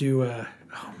 I would do, oh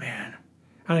man.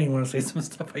 I don't even want to say some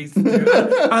stuff I used to do.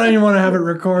 I don't even want to have it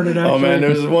recorded, actually. Oh man, there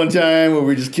was this one time where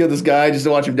we just killed this guy just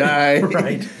to watch him die.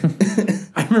 Right.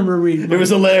 I remember It was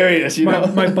hilarious, you know.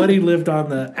 my buddy lived on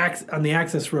the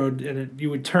access road, and you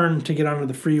would turn to get onto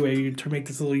the freeway. You'd make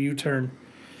this little U-turn,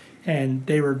 and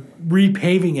they were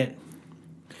repaving it,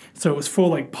 so it was full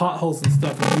of, like, potholes and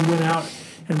stuff. And we went out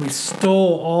and we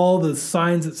stole all the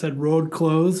signs that said "road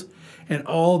closed" and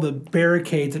all the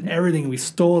barricades and everything. We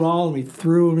stole it all and we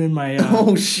threw them in my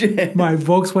Oh shit. my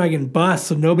Volkswagen bus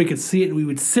so nobody could see it. And we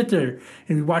would sit there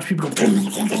and we'd watch people go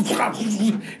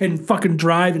and fucking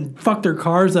drive and fuck their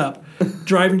cars up,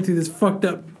 driving through this fucked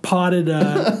up potted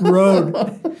road.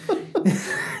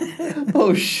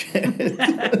 Oh shit.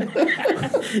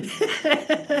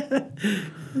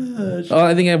 Oh,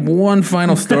 I think I have one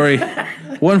final story.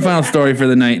 One final story for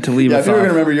the night to leave Yeah, us people are off.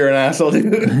 gonna remember you're an asshole,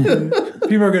 dude.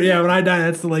 People are good. Yeah, when I die,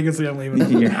 that's the legacy I'm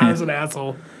leaving. Yeah. I was an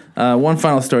asshole. One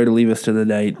final story to leave us to the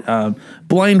night.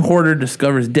 Blind hoarder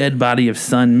discovers dead body of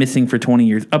son missing for 20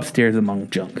 years upstairs among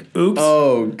junk. Oops.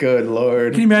 Oh, good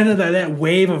lord. Can you imagine that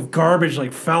wave of garbage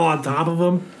like fell on top of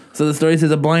him? So the story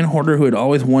says a blind hoarder who had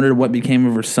always wondered what became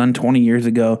of her son 20 years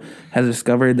ago has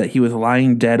discovered that he was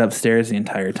lying dead upstairs the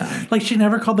entire time. Like she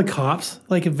never called the cops.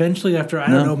 Like eventually after, I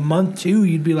don't know, month 2,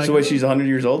 you'd be like, So wait, she's 100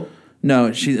 years old?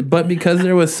 No, but because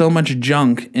there was so much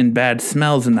junk and bad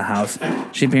smells in the house,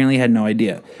 she apparently had no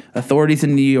idea. Authorities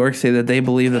in New York say that they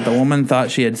believe that the woman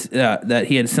thought that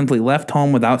he had simply left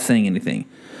home without saying anything.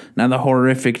 Now the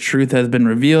horrific truth has been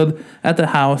revealed at the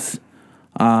house.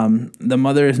 The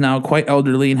mother is now quite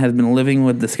elderly and has been living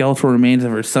with the skeletal remains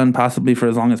of her son possibly for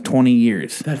as long as 20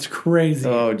 years. that's crazy.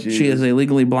 Oh, geez. She is a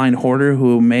legally blind hoarder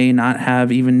who may not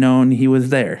have even known he was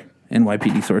there,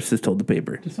 NYPD sources told the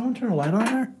paper. Did someone turn a light on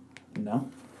there? No.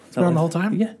 It's been on the whole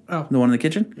time? Yeah. Oh. The one in the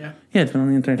kitchen? Yeah. Yeah, it's been on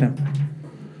the entire time.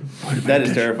 That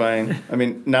is terrifying. I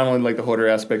mean, not only like the hoarder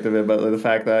aspect of it, but like the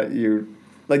fact that you,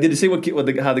 like, did you see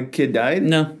how the kid died?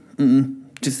 No. Mm-mm.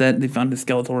 Just that they found his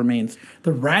skeletal remains.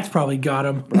 The rats probably got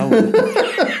him. Probably.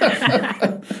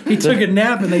 He took a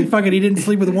nap and he didn't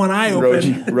sleep with one eye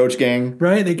open. Roach gang.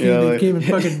 Right? They came, Yeah, they like- came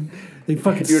and they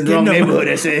fucking You're in skinned the wrong him. neighborhood,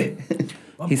 I say.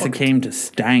 He succumbed to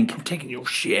stank. I'm taking your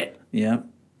shit. Yeah.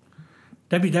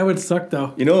 That would suck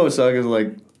though. You know what would suck is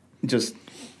like just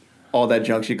all that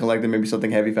junk she collected. Maybe something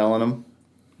heavy fell on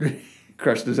him,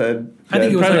 crushed his head. I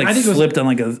think it was Probably like- like I think it was- slipped on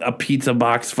like a pizza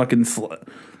box fucking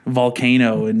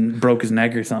volcano and broke his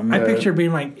neck or something. I picture it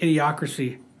being like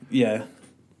Idiocracy Yeah.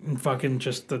 and fucking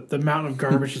just the mountain of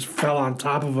garbage just fell on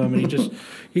top of him and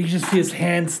you just see his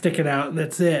hand sticking out and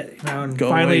that's it. You know, and Go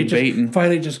finally away, it just baiting.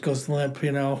 finally it just goes limp,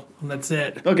 you know, and that's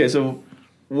it. Okay, so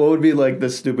what would be like the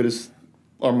stupidest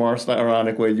or more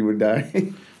ironic way you would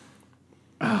die?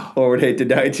 Or would hate to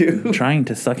die too? Trying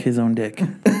to suck his own dick.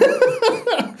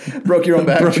 Broke your own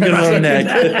back. Broke his trying to own suck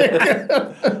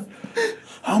neck.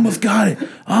 I almost got it.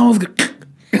 I almost got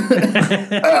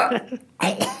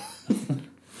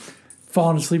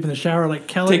Falling asleep in the shower like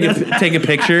Kellen. Take a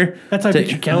picture. That's how I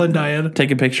picture Kellen dying.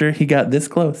 Take a picture. He got this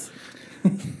close.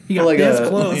 He got Like this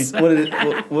close. What did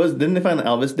it, was? Didn't they find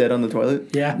Elvis dead on the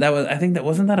toilet? Yeah. I think that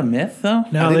wasn't that a myth though?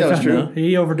 No, I think they that was found- true.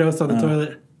 He overdosed on the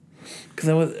toilet.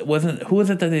 Because wasn't who was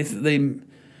it that they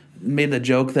made the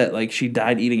joke that like she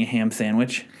died eating a ham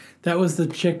sandwich? That was the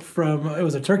chick from. It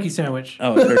was a turkey sandwich.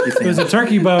 Oh, a turkey It was a sandwich.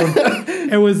 turkey bone.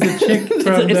 It was the chick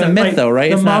from. it's a myth like, though, right?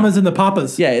 The It's not- mamas and the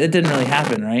papas. Yeah, it didn't really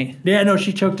happen, right? Yeah, no,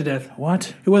 she choked to death.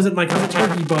 What? It wasn't like a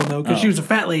turkey bone though, because she was a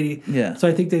fat lady. Yeah. So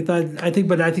I think they thought.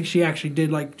 But I think she actually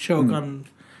did like choke on,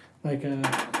 like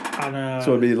on a.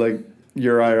 So it'd be like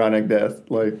your ironic death,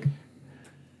 like.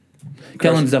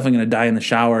 Kellen's definitely gonna die in the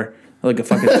shower like a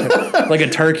fucking like a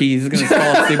turkey. He's gonna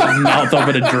fall asleep with his mouth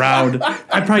open and drown.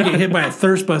 I'd probably get hit by a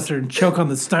thirst buster and choke on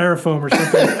the styrofoam or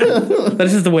something.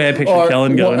 That's just the way I picture Or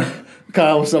Kellen going.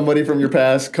 Kyle, somebody from your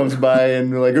past comes by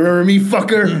and like, remember me,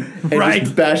 fucker? And Right.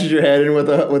 just bashes your head in with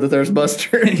a thirst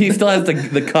buster. He still has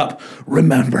the cup.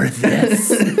 Remember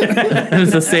this? And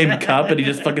it's the same cup, and he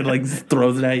just fucking like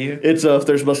throws it at you. It's a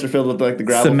thirst buster filled with like the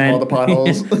gravel from Cement. all the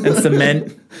potholes. And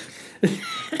cement.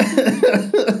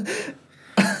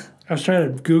 I was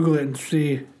trying to Google it and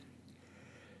see.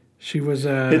 She was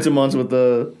Hits him once with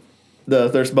the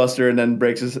thirst buster and then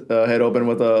breaks his head open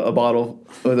with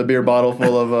a beer bottle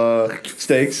full of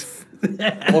steaks.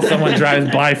 While someone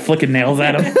drives by flicking nails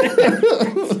at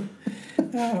him.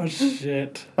 Oh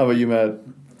shit! How about you, Matt?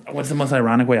 What's the most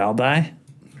ironic way I'll die?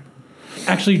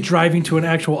 Actually, driving to an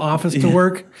actual office to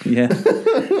work. Yeah.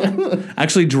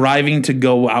 Actually driving to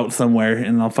go out somewhere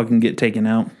and I'll fucking get taken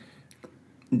out.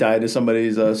 Die to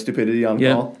somebody's stupidity on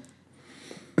Yeah. call.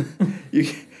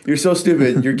 You're so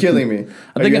stupid. You're killing me.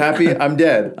 Are think you happy? I'm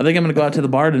dead. I think I'm gonna go out to the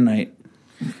bar tonight.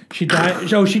 She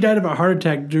died. Oh, she died of a heart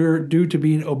attack due to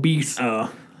being obese.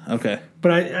 Oh, okay.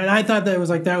 But I thought that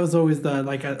was always the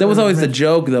like. That was always the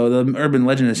joke, though. The urban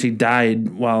legend is she died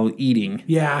while eating.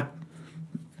 Yeah.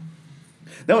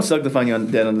 That would suck to find you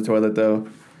dead on the toilet, though.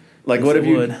 Like, Yes, what if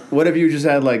it would. what if you just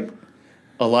had like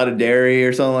a lot of dairy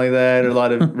or something like that, or a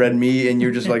lot of red meat, and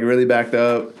you're just like really backed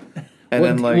up, and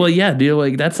then like, well, yeah, dude.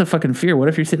 Like that's a fucking fear. What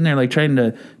if you're sitting there like trying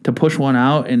to push one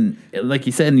out, and like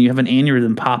you said, and you have an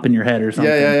aneurysm pop in your head or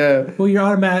something? yeah. Well, you're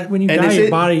automatic when you And die, is your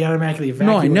it- body automatically evacuates.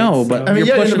 No, I know, but I mean,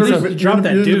 You're yeah, pushing you're, some- drop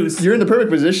that deuce. You're in the perfect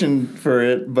position for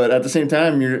it, but at the same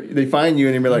time, they find you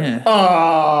and you're like, Yeah. oh,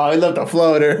 I left a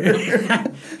floater.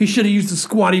 he should have used the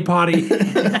squatty potty.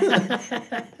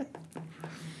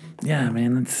 Yeah,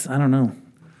 man. It's I don't know.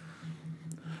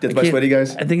 Death by Can't- sweaty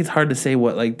guys. I think it's hard to say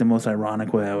what like the most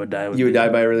ironic way I would die would You would be. die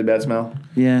by a really bad smell.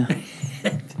 Yeah,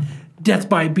 Death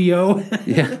by BO.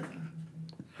 yeah.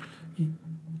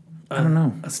 I don't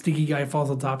know. A sticky guy falls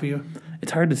on top of you.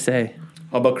 It's hard to say.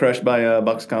 How about crushed by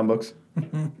Bucks comic books?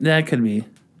 That could be.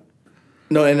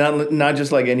 No, and not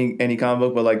just like any comic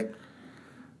book, but like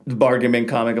the bargain bin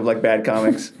comic of like bad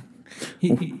comics,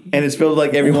 and it's filled with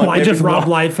like everyone. Why just Rob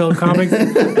Liefeld comics?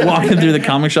 Walking through the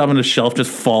comic shop and a shelf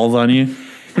just falls on you.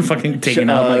 Fucking taking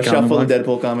out my shelf comic full of books.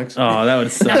 Deadpool comics. Oh, that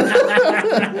would suck.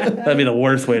 That'd be the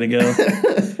worst way to go.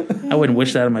 I wouldn't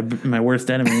wish that on my worst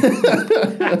enemy.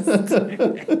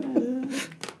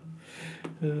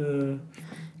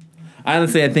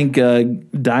 Honestly, I think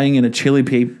dying in a chili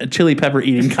pepper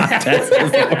eating contest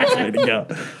is the worst way to go.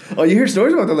 Oh, you hear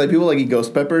stories about that? Like people like eat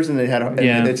ghost peppers and Yeah.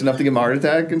 and it's enough to give them a heart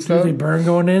attack and stuff. They burn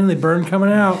going in, they burn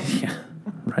coming out. Yeah,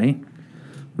 right?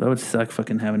 That would suck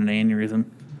fucking having an aneurysm.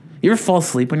 You ever fall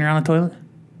asleep when you're on the toilet?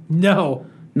 No.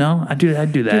 No? I'd do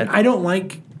that. Dude, I don't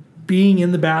like being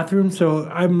in the bathroom, so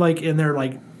I'm like in there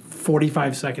like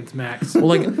 45 seconds max. Well,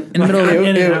 like in the middle of the Ew,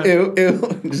 in and out.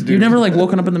 ew. Just do You've it. never like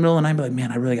woken up in the middle of the night and be like,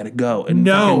 man, I really gotta go. And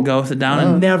No. fucking go sit down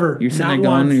and Never. You're sitting Not there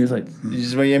going once. and you're just like, You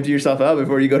just want to empty yourself out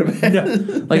before you go to bed.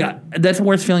 No. like that's the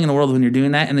worst feeling in the world when you're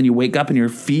doing that and then you wake up and your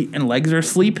feet and legs are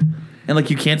asleep and like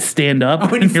you can't stand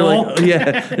up. when and you you're fall? like, oh,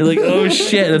 yeah. You're like, oh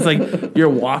shit. And it's like you're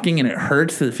walking and it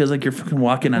hurts. It feels like you're fucking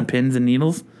walking on pins and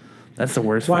needles. That's the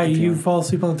worst. Why, fucking you feeling. fall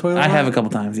asleep on the toilet? I a have a lot? couple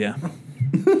times, yeah.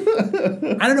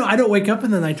 I don't know. I don't wake up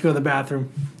in the night to go to the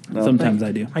bathroom. Sometimes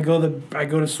I do. I go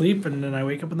to sleep and then I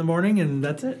wake up in the morning and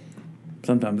that's it.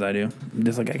 Sometimes I do. I'm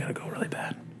just like I gotta go really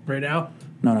bad. Right now.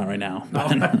 No, not right now.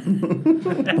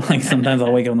 But like sometimes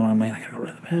I'll wake up in the morning, man, I gotta go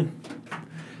really bad.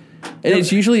 And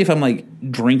it's usually if I'm like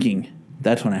drinking,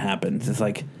 that's when it happens. It's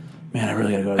like, man, I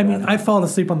really gotta go to the I mean, bathroom. I've fallen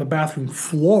asleep on the bathroom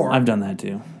floor, I've done that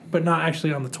too. but not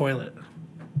actually on the toilet.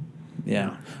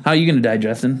 Yeah. How are you gonna die,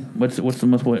 Justin? What's the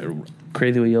most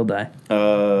crazy way you'll die?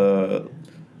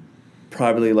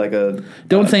 Probably like a.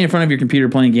 Don't say in front of your computer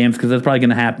playing games because that's probably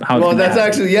gonna happen. Well, that's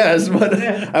actually yes, but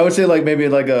I would say like maybe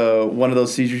like one of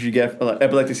those seizures you get,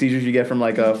 epileptic seizures you get from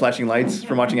like flashing lights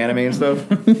from watching anime and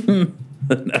stuff.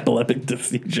 an epileptic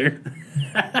seizure.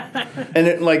 And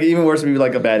it, like even worse would be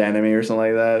like a bad anime or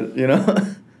something like that, you know?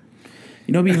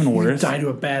 You know, what'd be even worse. Die to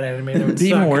a bad anime. That would It'd be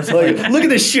even suck. worse. Like, look at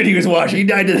this shit he was watching. He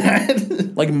died to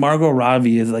that. Like Margot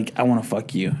Robbie is like, I want to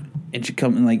fuck you, and she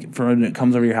comes like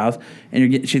comes over your house,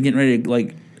 and she's getting ready to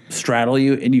like straddle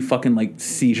you, and you fucking like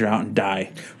seizure out and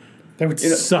die. That would You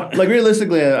know, suck. like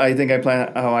realistically, I think I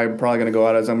plan how I'm probably gonna go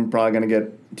out as I'm probably gonna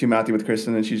get too mouthy with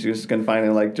Kristen, and she's just gonna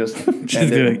finally like just She's end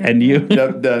gonna it. end you.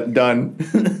 Done.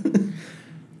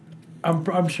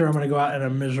 I'm sure I'm going to go out in a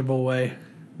miserable way.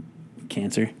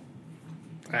 Cancer.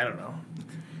 I don't know.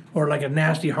 Or like a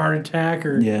nasty heart attack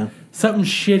or Yeah, something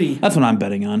shitty. that's what I'm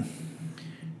betting on.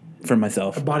 For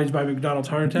myself. Bodies by McDonald's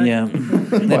heart attack. Yeah,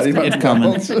 it's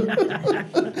coming.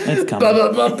 It's coming.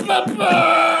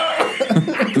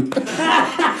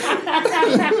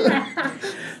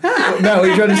 Matt, what are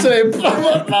you trying to say?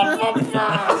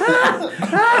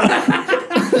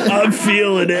 I'm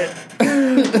feeling it.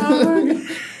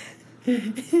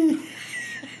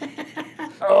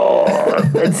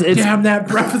 It's Damn that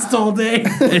breakfast all day.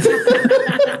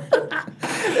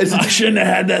 I shouldn't have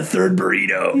had that third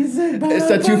burrito. It's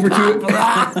that 2 for 2.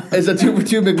 It's a 2 for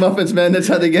 2 McMuffins, man. That's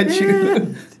how they get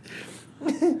you.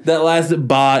 That last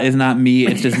ba is not me.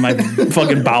 It's just my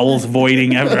fucking bowels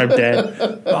voiding after I'm dead.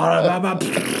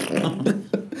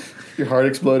 Your heart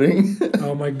exploding.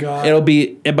 Oh my god. It'll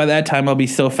be, and by that time I'll be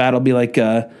so fat. I'll be like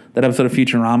that episode of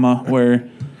Futurama where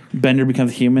Bender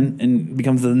becomes human and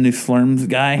becomes the new Slurms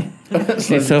guy.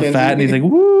 He's so fat and he's like,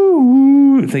 woo,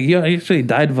 woo. It's like, he actually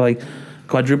died of like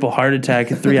quadruple heart attack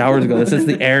 3 hours ago. This is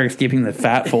the air escaping the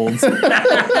fat folds.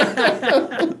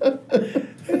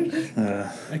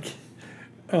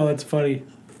 Oh, that's funny.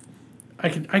 I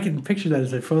can picture that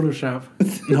as a Photoshop.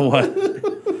 You know what?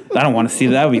 I don't want to see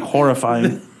that. That would be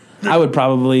horrifying. I would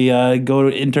probably go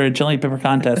enter a chili pepper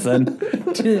contest then.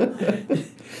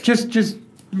 just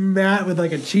Matt with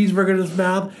like a cheeseburger in his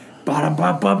mouth. Bottom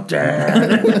bump up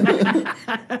down.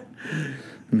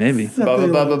 Maybe.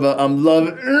 I'm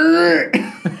loving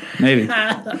it. Maybe.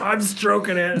 I'm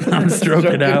stroking it. I'm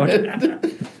stroking out.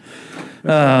 All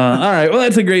right. Well,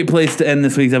 that's a great place to end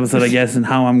this week's episode, I guess, and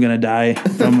how I'm going to die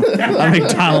from a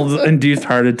McDonald's-induced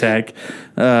heart attack.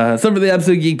 So for the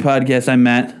Absolute Geek Podcast, I'm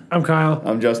Matt. I'm Kyle.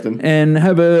 I'm Justin. And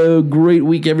have a great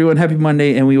week, everyone. Happy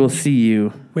Monday, and we will see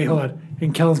you. Wait, hold on.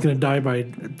 And Kellen's going to die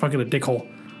by fucking a dick hole.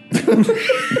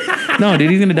 No,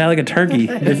 dude, he's going to die like a turkey.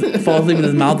 Just fall asleep with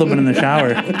his mouth open in the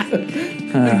shower.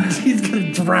 He's going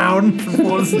to drown from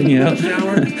falling asleep in the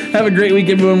shower. Have a great week,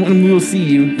 everyone, and we will see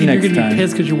you next time. You're going to be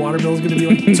pissed because your water bill is going to be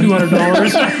like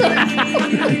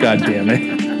 $200. God damn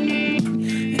it.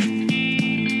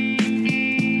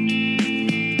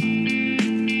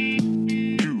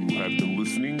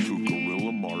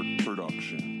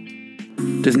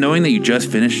 Does knowing that you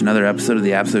just finished another episode of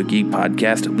the Absolute Geek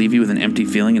Podcast leave you with an empty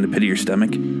feeling in the pit of your stomach?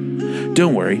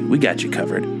 Don't worry, we got you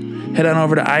covered. Head on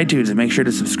over to iTunes and make sure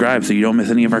to subscribe so you don't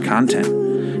miss any of our content.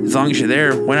 As long as you're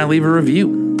there, why not leave a review?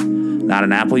 Not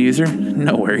an Apple user?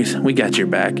 No worries, we got your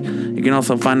back. You can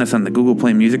also find us on the Google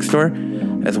Play Music Store,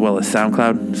 as well as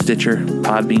SoundCloud, Stitcher,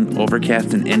 Podbean,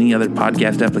 Overcast, and any other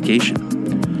podcast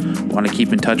application. Want to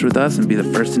keep in touch with us and be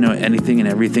the first to know anything and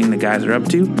everything the guys are up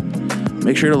to?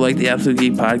 Make sure to like the Absolute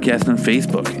Geek Podcast on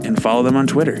Facebook and follow them on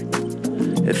Twitter.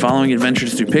 If following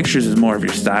adventures through pictures is more of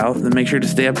your style, then make sure to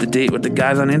stay up to date with the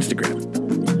guys on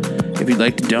Instagram. If you'd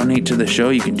like to donate to the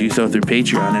show, you can do so through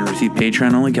Patreon and receive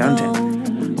Patreon-only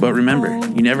content. But remember,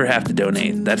 you never have to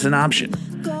donate. That's an option.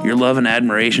 Your love and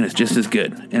admiration is just as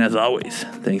good. And as always,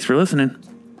 thanks for listening.